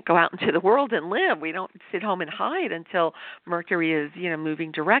we can't go out into the world and live. We don't sit home and hide until Mercury is,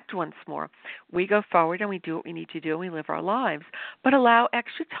 moving direct once more. We go forward and we do what we need to do and we live our lives. But allow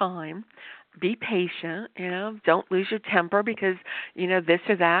extra time. Be patient, don't lose your temper because, this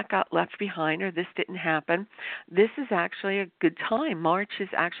or that got left behind or this didn't happen. This is actually a good time. March is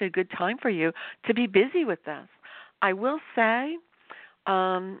actually a good time for you to be busy with this. I will say,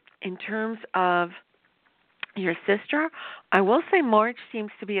 in terms of your sister, I will say March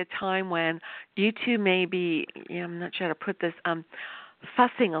seems to be a time when you two may be, I'm not sure how to put this,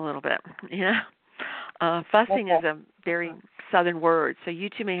 fussing a little bit, Fussing is a very Southern word, so you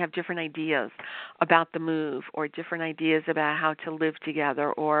two may have different ideas about the move or different ideas about how to live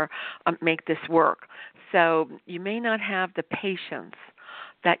together or make this work. So you may not have the patience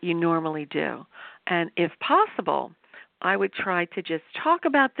that you normally do. And if possible, I would try to just talk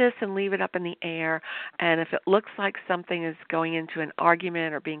about this and leave it up in the air. And if it looks like something is going into an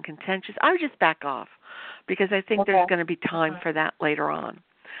argument or being contentious, I would just back off because I think there's going to be time for that later on.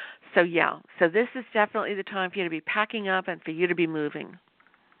 So, so this is definitely the time for you to be packing up and for you to be moving.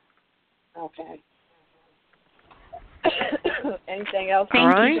 Okay. Anything else All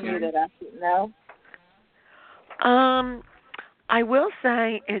right. that I should know? I will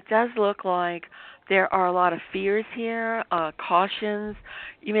say it does look like there are a lot of fears here, cautions.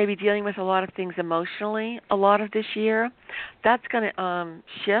 You may be dealing with a lot of things emotionally a lot of this year. That's going to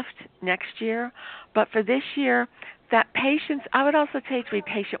shift next year. But for this year, that patience, I would also say to be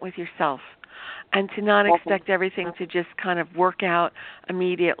patient with yourself and to not expect everything to just kind of work out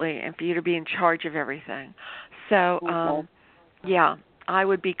immediately and for you to be in charge of everything. So, I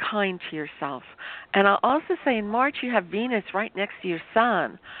would be kind to yourself. And I'll also say in March you have Venus right next to your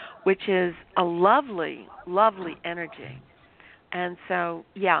Sun, which is a lovely, lovely energy. And so,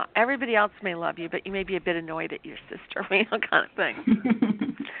 everybody else may love you, but you may be a bit annoyed at your sister, kind of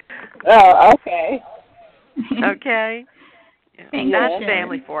thing. Oh, okay. Okay? That's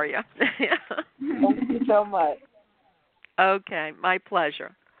family for you. Thank you so much. Okay, my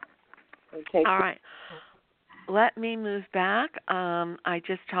pleasure. Okay. All right. Let me move back. I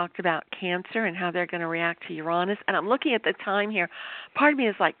just talked about Cancer and how they're going to react to Uranus. And I'm looking at the time here. Part of me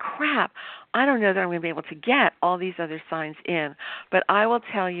is like, crap, I don't know that I'm going to be able to get all these other signs in. But I will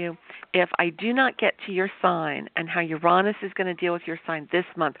tell you, if I do not get to your sign and how Uranus is going to deal with your sign this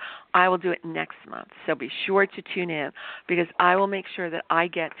month, I will do it next month. So be sure to tune in because I will make sure that I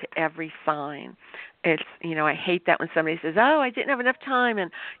get to every sign. It's, I hate that when somebody says, oh, I didn't have enough time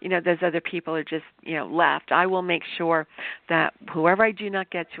and, those other people are just, left. I will make sure that whoever I do not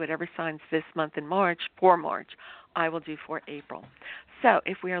get to at every sign this month in March, for March, I will do for April. So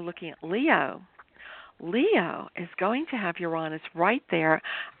if we are looking at Leo, Leo is going to have Uranus right there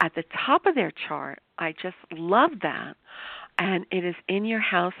at the top of their chart. I just love that. And it is in your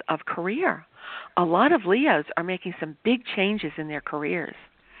house of career. A lot of Leos are making some big changes in their careers.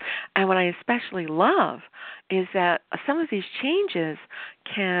 And what I especially love is that some of these changes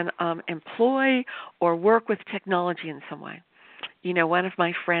can employ or work with technology in some way. One of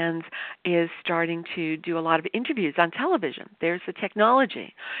my friends is starting to do a lot of interviews on television. There's the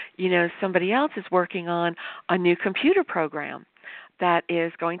technology. Somebody else is working on a new computer program that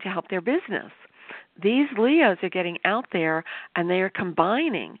is going to help their business. These Leos are getting out there and they are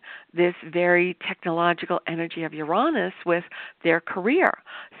combining this very technological energy of Uranus with their career.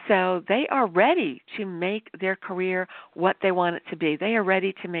 So they are ready to make their career what they want it to be. They are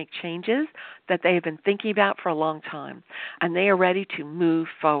ready to make changes that they have been thinking about for a long time, and they are ready to move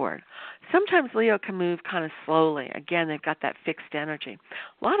forward. Sometimes Leo can move kind of slowly. Again, they've got that fixed energy.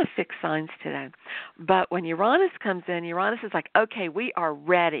 A lot of fixed signs today. But when Uranus comes in, Uranus is like, okay, we are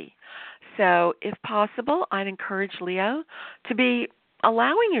ready. So if possible, I'd encourage Leo to be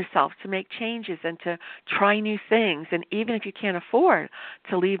allowing yourself to make changes and to try new things. And even if you can't afford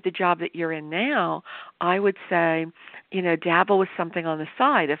to leave the job that you're in now, I would say, dabble with something on the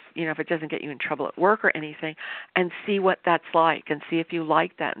side if it doesn't get you in trouble at work or anything, and see what that's like and see if you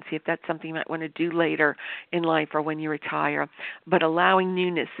like that and see if that's something you might want to do later in life or when you retire. But allowing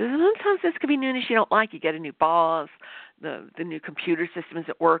newness. Sometimes this could be newness you don't like. You get a new boss. the new computer system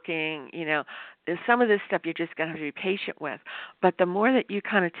isn't working. Some of this stuff you're just going to have to be patient with. But the more that you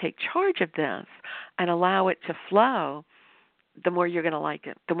kind of take charge of this and allow it to flow, the more you're going to like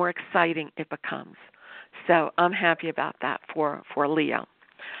it, the more exciting it becomes. So I'm happy about that for Leo.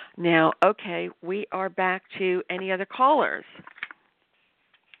 Now, okay, we are back to any other callers.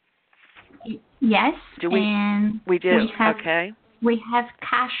 Yes, we do. Okay. We have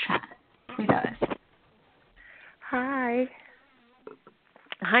Kasha with us. Hi.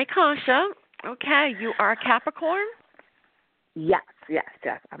 Hi, Kasha. Okay, you are a Capricorn? Yes.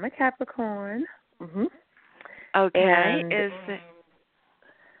 I'm a Capricorn. Mhm. Okay.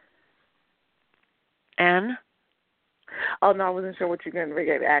 And? Oh, no, I wasn't sure what you're going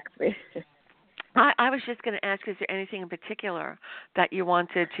to ask me. I was just going to ask, is there anything in particular that you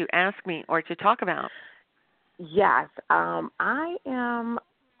wanted to ask me or to talk about? Yes. I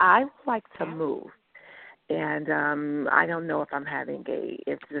would like to move. And I don't know if I'm having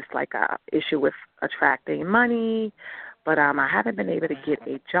it's just like a issue with attracting money, but I haven't been able to get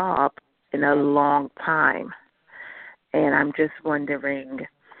a job in a long time. And I'm just wondering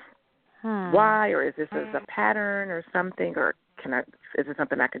why, or is this a pattern or something, or is it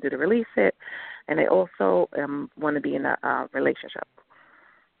something I can do to release it? And I also want to be in a relationship.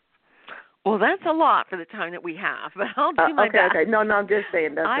 Well, that's a lot for the time that we have, but I'll do my best. Okay. No, I'm just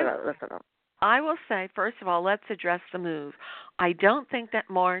saying that's what I will say, first of all, let's address the move. I don't think that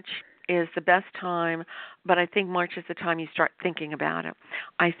March is the best time, but I think March is the time you start thinking about it.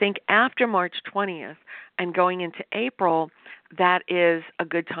 I think after March 20th and going into April, that is a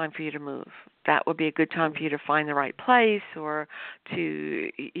good time for you to move. That would be a good time for you to find the right place or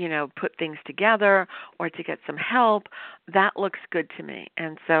to, put things together or to get some help. That looks good to me,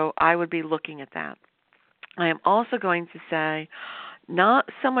 and so I would be looking at that. I am also going to say, not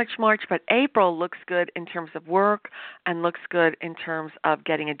so much March, but April looks good in terms of work and looks good in terms of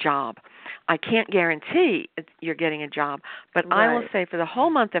getting a job. I can't guarantee you're getting a job, but right. I will say for the whole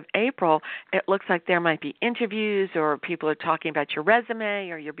month of April, it looks like there might be interviews or people are talking about your resume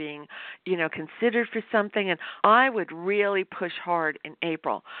or you're being, considered for something. And I would really push hard in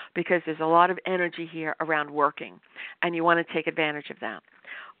April because there's a lot of energy here around working, and you want to take advantage of that.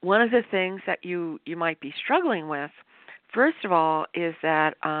 One of the things that you might be struggling with, first of all, is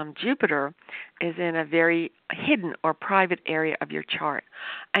that Jupiter is in a very hidden or private area of your chart.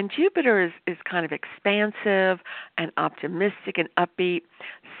 And Jupiter is kind of expansive and optimistic and upbeat.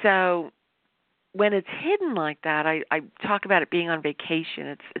 So when it's hidden like that, I talk about it being on vacation.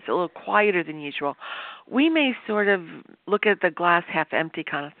 It's a little quieter than usual. We may sort of look at the glass half empty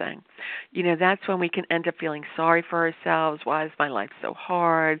kind of thing. That's when we can end up feeling sorry for ourselves. Why is my life so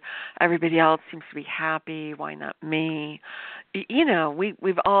hard? Everybody else seems to be happy. Why not me?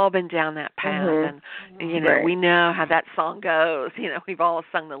 We've all been down that path, and right. We know how that song goes. We've all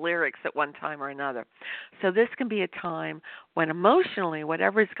sung the lyrics at one time or another. So this can be a time when emotionally,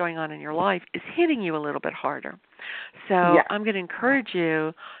 whatever is going on in your life is hitting you a little bit harder. So I'm going to encourage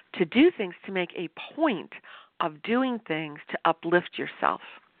you to do things, to make a point of doing things to uplift yourself,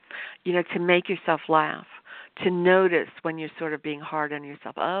 to make yourself laugh, to notice when you're sort of being hard on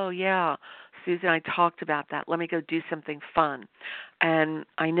yourself. Oh, yeah, Susan, I talked about that. Let me go do something fun. And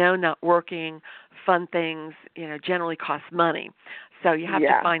I know not working, fun things, generally cost money. So you have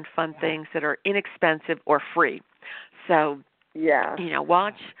to find fun things that are inexpensive or free. So,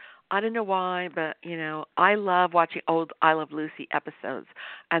 watch. I don't know why, but, I love watching old I Love Lucy episodes.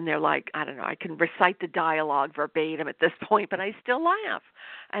 And they're like, I don't know, I can recite the dialogue verbatim at this point, but I still laugh.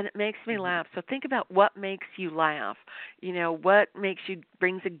 And it makes me laugh. So think about what makes you laugh. What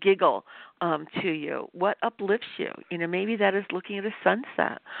brings a giggle to you. What uplifts you. Maybe that is looking at a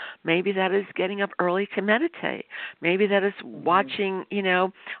sunset. Maybe that is getting up early to meditate. Maybe that is watching,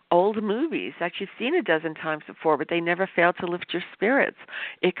 old movies that you've seen a dozen times before, but they never fail to lift your spirits.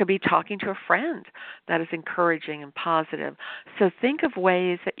 It could be talking to a friend that is encouraging and positive. So think of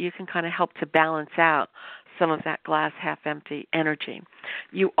ways that you can kind of help to balance out some of that glass half empty energy.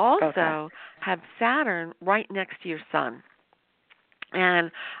 You also have Saturn right next to your sun.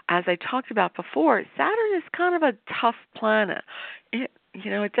 And as I talked about before, Saturn is kind of a tough planet. It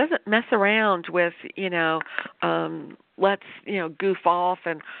doesn't mess around with, let's, goof off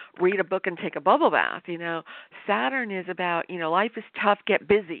and read a book and take a bubble bath. Saturn is about, life is tough, get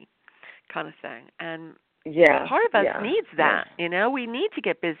busy kind of thing. And part of us needs that. We need to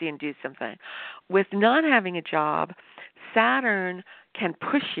get busy and do something. With not having a job, Saturn can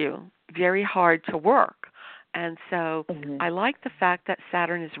push you very hard to work. And so Mm-hmm. I like the fact that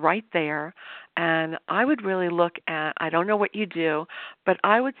Saturn is right there. And I would really look at, I don't know what you do, but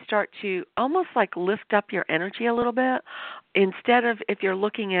I would start to almost like lift up your energy a little bit. Instead of, if you're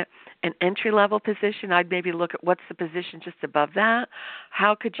looking at an entry-level position, I'd maybe look at what's the position just above that.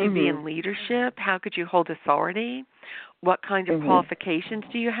 How could you be in leadership? How could you hold authority? What kind of qualifications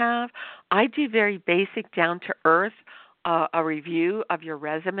do you have? I do very basic, down-to-earth, a review of your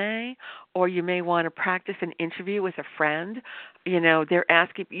resume, or you may want to practice an interview with a friend. You know, they're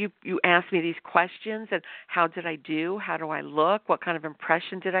asking you ask me these questions, and how did I do? How do I look? What kind of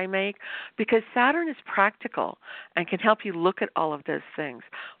impression did I make? Because Saturn is practical and can help you look at all of those things.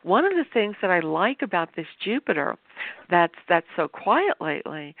 One of the things that I like about this Jupiter that's so quiet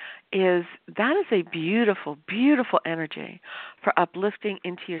lately is that is a beautiful, beautiful energy for uplifting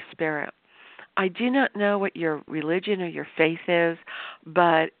into your spirit. I do not know what your religion or your faith is,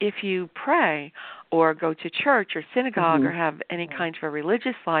 but if you pray or go to church or synagogue or have any kind of a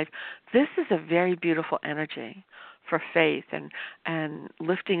religious life, this is a very beautiful energy for faith and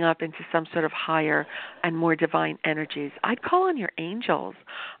lifting up into some sort of higher and more divine energies. I'd call on your angels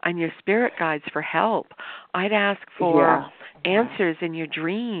and your spirit guides for help. I'd ask for answers in your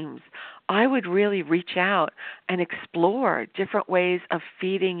dreams. I would really reach out and explore different ways of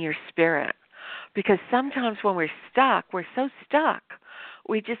feeding your spirit. Because sometimes when we're so stuck,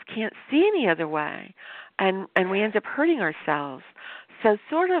 we just can't see any other way, and we end up hurting ourselves. So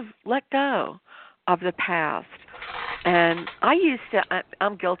sort of let go of the past. And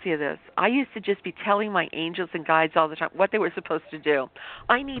I'm guilty of this. I used to just be telling my angels and guides all the time what they were supposed to do.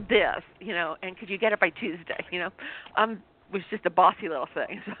 I need this, and could you get it by Tuesday, was just a bossy little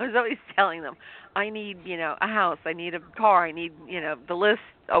thing. So I was always telling them, I need, a house, I need a car, I need, the list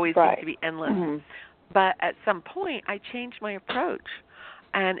always seems to be endless. But at some point, I changed my approach.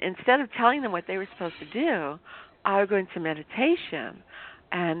 And instead of telling them what they were supposed to do, I would go into meditation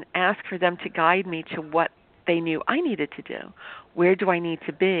and ask for them to guide me to what they knew I needed to do. Where do I need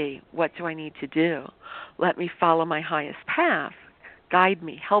to be? What do I need to do? Let me follow my highest path. Guide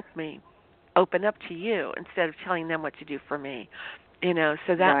me, help me. Open up to you instead of telling them what to do for me,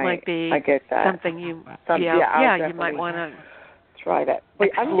 So that might be something you might want to try that. But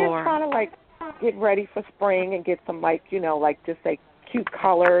explore. I'm just trying to get ready for spring and get some just say cute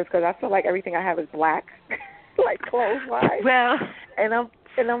colors, because I feel like everything I have is black, like clothes-wise. Well, and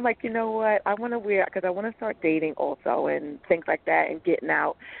I'm like, you know what? I want to wear, because I want to start dating also and things like that and getting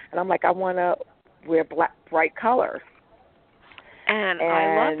out. And I'm like, I want to wear bright colors. And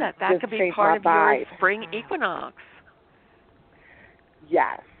I love that. That could be part of your spring equinox.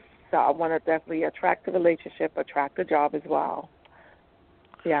 Yes. So I want to definitely attract the relationship, attract the job as well.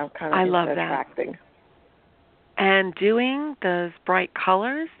 Yeah, I'm kind of into attracting. And doing those bright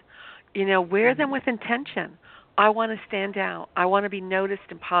colors, wear them with intention. I want to stand out. I want to be noticed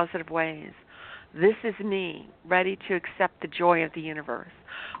in positive ways. This is me, ready to accept the joy of the universe.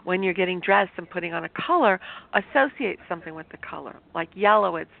 When you're getting dressed and putting on a color, associate something with the color. Like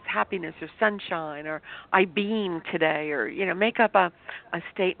yellow, it's happiness or sunshine, or I beam today, or, make up a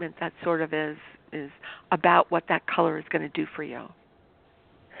statement that sort of is about what that color is going to do for you.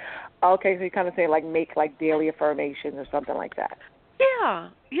 Okay, so you kind of say make daily affirmations or something like that. Yeah.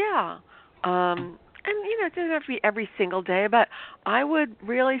 And, it doesn't have to be every single day, but I would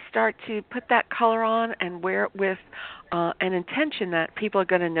really start to put that color on and wear it with an intention that people are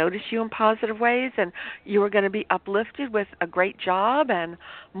going to notice you in positive ways, and you are going to be uplifted with a great job and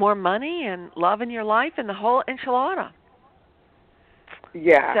more money and love in your life and the whole enchilada.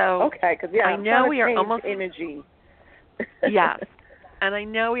 Yeah. So okay, because I know we are almost energy. Yes, and I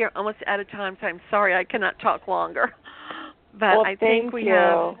know we are almost out of time, so I'm sorry I cannot talk longer. But I think we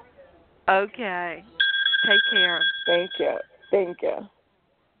have. Okay. Take care. Thank you. Thank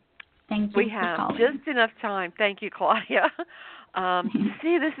you we have just enough time. Thank you, Claudia.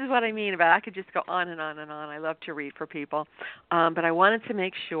 See, this is what I mean about I could just go on and on and on. I love to read for people. But I wanted to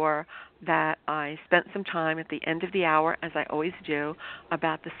make sure that I spent some time at the end of the hour, as I always do,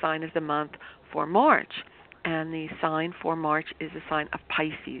 about the sign of the month for March. And the sign for March is the sign of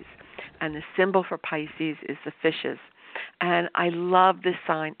Pisces. And the symbol for Pisces is the fishes. And I love this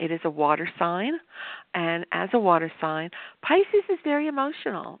sign. It is a water sign. And as a water sign, Pisces is very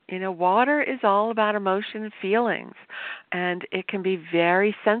emotional. Water is all about emotion and feelings. And it can be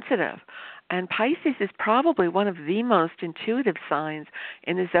very sensitive. And Pisces is probably one of the most intuitive signs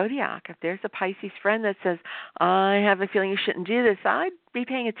in the zodiac. If there's a Pisces friend that says, I have a feeling you shouldn't do this, I'd be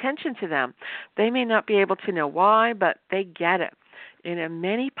paying attention to them. They may not be able to know why, but they get it.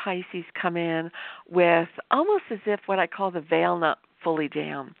 Many Pisces come in with almost as if what I call the veil not fully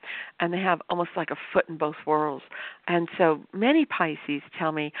down, and they have almost like a foot in both worlds. And so many Pisces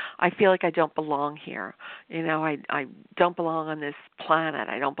tell me, I feel like I don't belong here. I don't belong on this planet.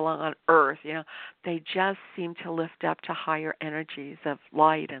 I don't belong on Earth. They just seem to lift up to higher energies of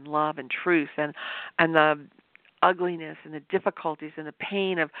light and love and truth, and the ugliness and the difficulties and the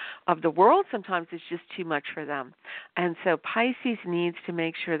pain of the world sometimes is just too much for them. And so Pisces needs to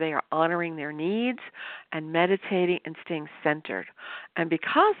make sure they are honoring their needs and meditating and staying centered. And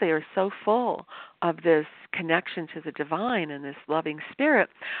because they are so full of this connection to the divine and this loving spirit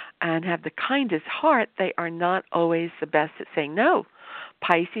and have the kindest heart, they are not always the best at saying no.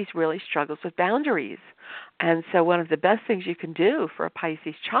 Pisces really struggles with boundaries. And so one of the best things you can do for a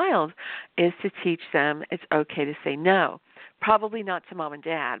Pisces child is to teach them it's okay to say no. Probably not to mom and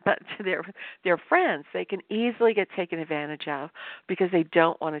dad, but to their friends. They can easily get taken advantage of because they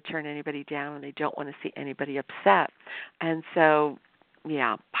don't want to turn anybody down and they don't want to see anybody upset. And so,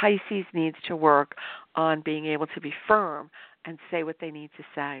 Pisces needs to work on being able to be firm and say what they need to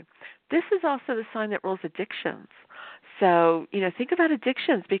say. This is also the sign that rules addictions. So, think about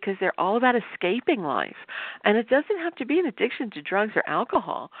addictions because they're all about escaping life. And it doesn't have to be an addiction to drugs or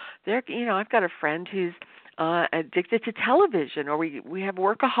alcohol. I've got a friend who's addicted to television, or we have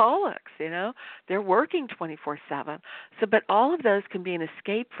workaholics, they're working 24/7. So, but all of those can be an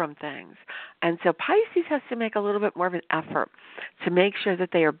escape from things. And so Pisces has to make a little bit more of an effort to make sure that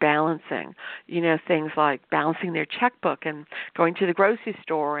they are balancing, things like balancing their checkbook and going to the grocery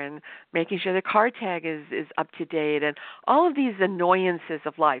store and making sure their car tag is up to date and all of these annoyances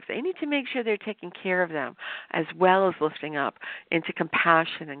of life. They need to make sure they're taking care of them as well as lifting up into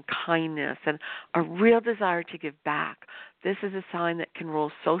compassion and kindness and a real desire to give back. This is a sign that can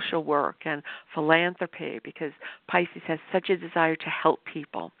rule social work and philanthropy because Pisces has such a desire to help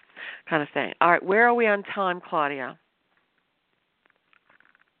people, kind of thing. All right, where are we on time, Claudia?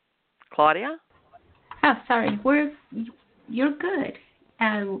 Claudia? Oh, sorry. You're good.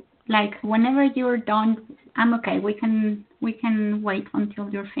 Like whenever you're done, I'm okay. We can wait until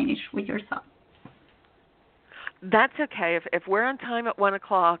you're finished with your thought. That's okay. If we're on time at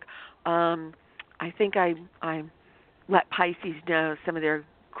 1:00, I think I let Pisces know some of their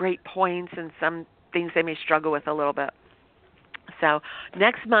great points and some things they may struggle with a little bit. So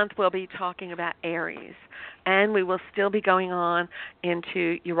next month we'll be talking about Aries, and we will still be going on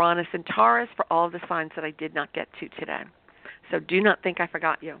into Uranus and Taurus for all of the signs that I did not get to today. So do not think I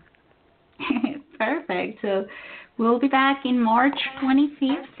forgot you. Perfect. So we'll be back in March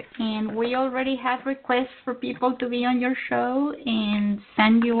 25th, and we already have requests for people to be on your show, and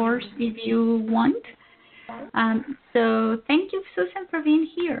send yours if you want. So thank you, Susan, for being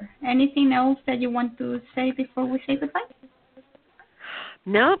here. Anything else that you want to say before we say goodbye?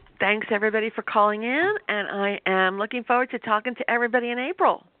 Nope. Thanks, everybody, for calling in, and I am looking forward to talking to everybody in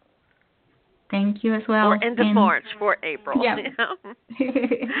April. Thank you as well. Or end of March for April. Yeah.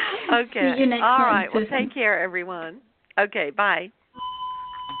 Okay. See you next All time, right. Well, Susan. take care, everyone. Okay. Bye.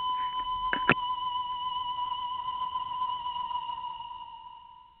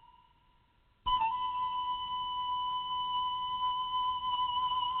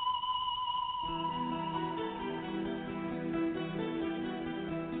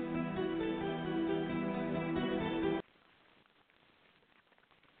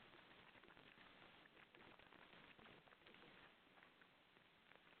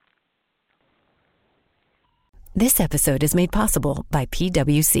 This episode is made possible by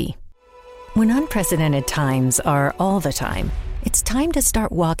PwC. When unprecedented times are all the time, it's time to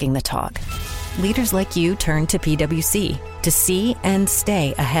start walking the talk. Leaders like you turn to PwC to see and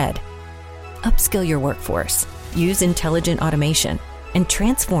stay ahead. Upskill your workforce, use intelligent automation, and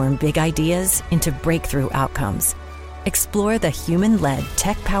transform big ideas into breakthrough outcomes. Explore the human-led,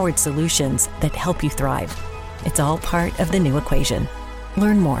 tech-powered solutions that help you thrive. It's all part of The New Equation.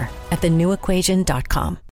 Learn more at thenewequation.com.